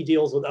don't know if he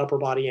deals with upper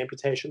body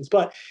amputations,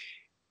 but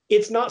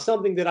it's not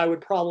something that I would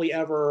probably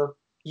ever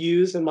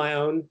use in my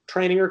own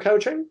training or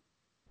coaching.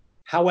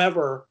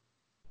 However,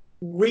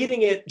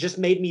 reading it just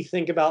made me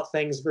think about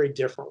things very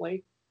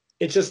differently.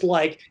 It's just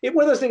like,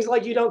 one of those things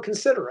like you don't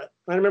consider it.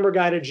 I remember a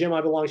guy at a gym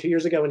I belonged to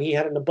years ago and he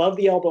had an above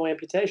the elbow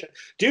amputation.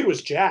 Dude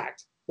was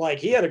jacked. Like,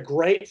 he had a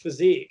great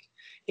physique.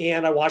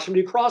 And I watched him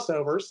do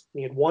crossovers.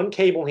 He had one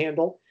cable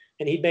handle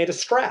and he'd made a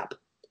strap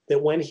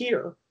that went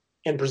here.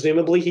 And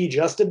presumably he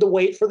adjusted the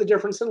weight for the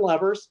difference in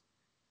levers.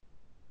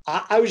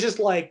 I was just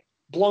like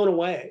blown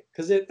away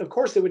because of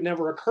course it would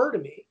never occur to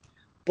me.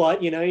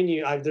 But,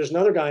 there's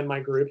another guy in my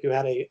group who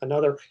had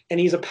and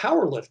he's a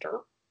power lifter.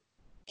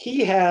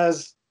 He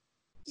has,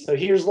 so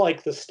here's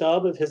like the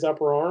stub of his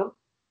upper arm.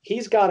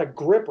 He's got a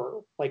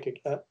gripper,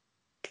 like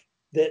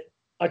that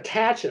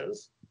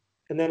attaches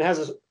and then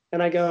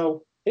and I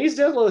go, and he's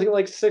deadlifting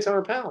like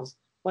 600 pounds.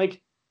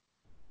 Like,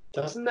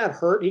 doesn't that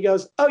hurt? He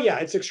goes, oh yeah,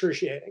 it's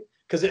excruciating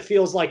because it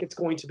feels like it's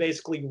going to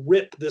basically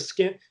rip the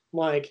skin. I'm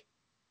like,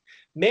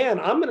 man,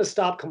 I'm going to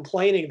stop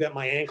complaining that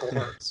my ankle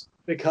hurts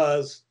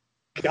because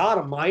God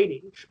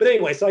almighty. But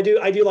anyway, so I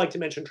do like to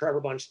mention Trevor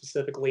Bunch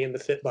specifically in the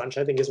Fit Bunch.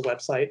 I think his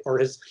website or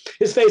his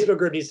Facebook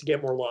group needs to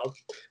get more love.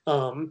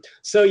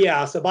 So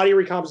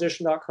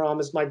bodyrecomposition.com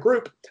is my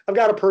group. I've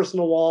got a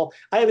personal wall.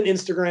 I have an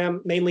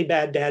Instagram, mainly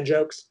bad dad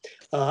jokes.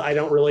 I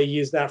don't really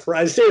use that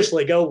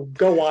seriously, go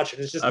watch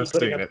it. It's just me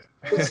putting up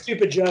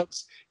stupid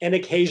jokes, and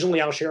occasionally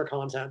I'll share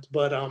content.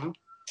 But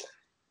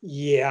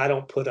I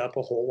don't put up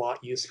a whole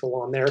lot useful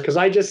on there because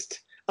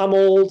I'm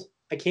old.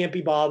 I can't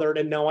be bothered.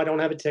 And no, I don't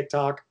have a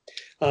TikTok.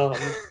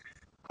 I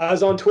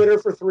was on Twitter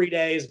for 3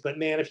 days, but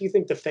man, if you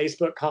think the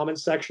Facebook comment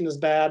section is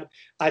bad,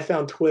 I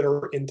found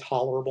Twitter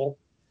intolerable.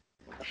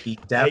 He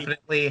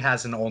definitely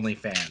has an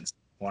OnlyFans,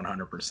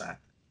 100%.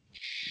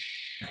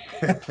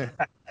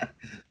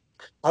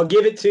 I'll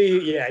give it to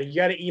you. Yeah, you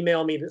got to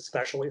email me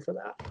especially for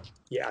that.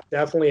 Yeah,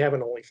 definitely have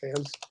an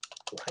OnlyFans.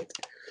 Right.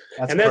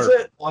 That's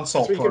it.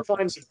 Consult we can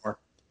find.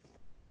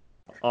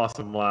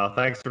 Awesome, Lyle.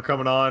 Thanks for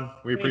coming on.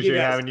 We appreciate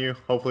having you.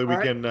 Hopefully we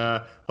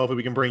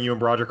can bring you and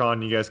Broderick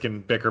on. And you guys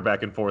can bicker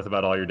back and forth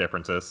about all your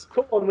differences.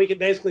 Cool, and we can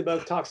basically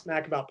both talk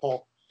smack about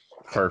Paul.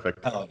 Perfect.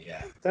 Oh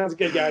yeah. Sounds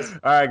good, guys.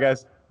 All right,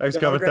 guys. Thanks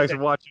for coming. Thanks for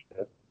watching.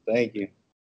 Thank you.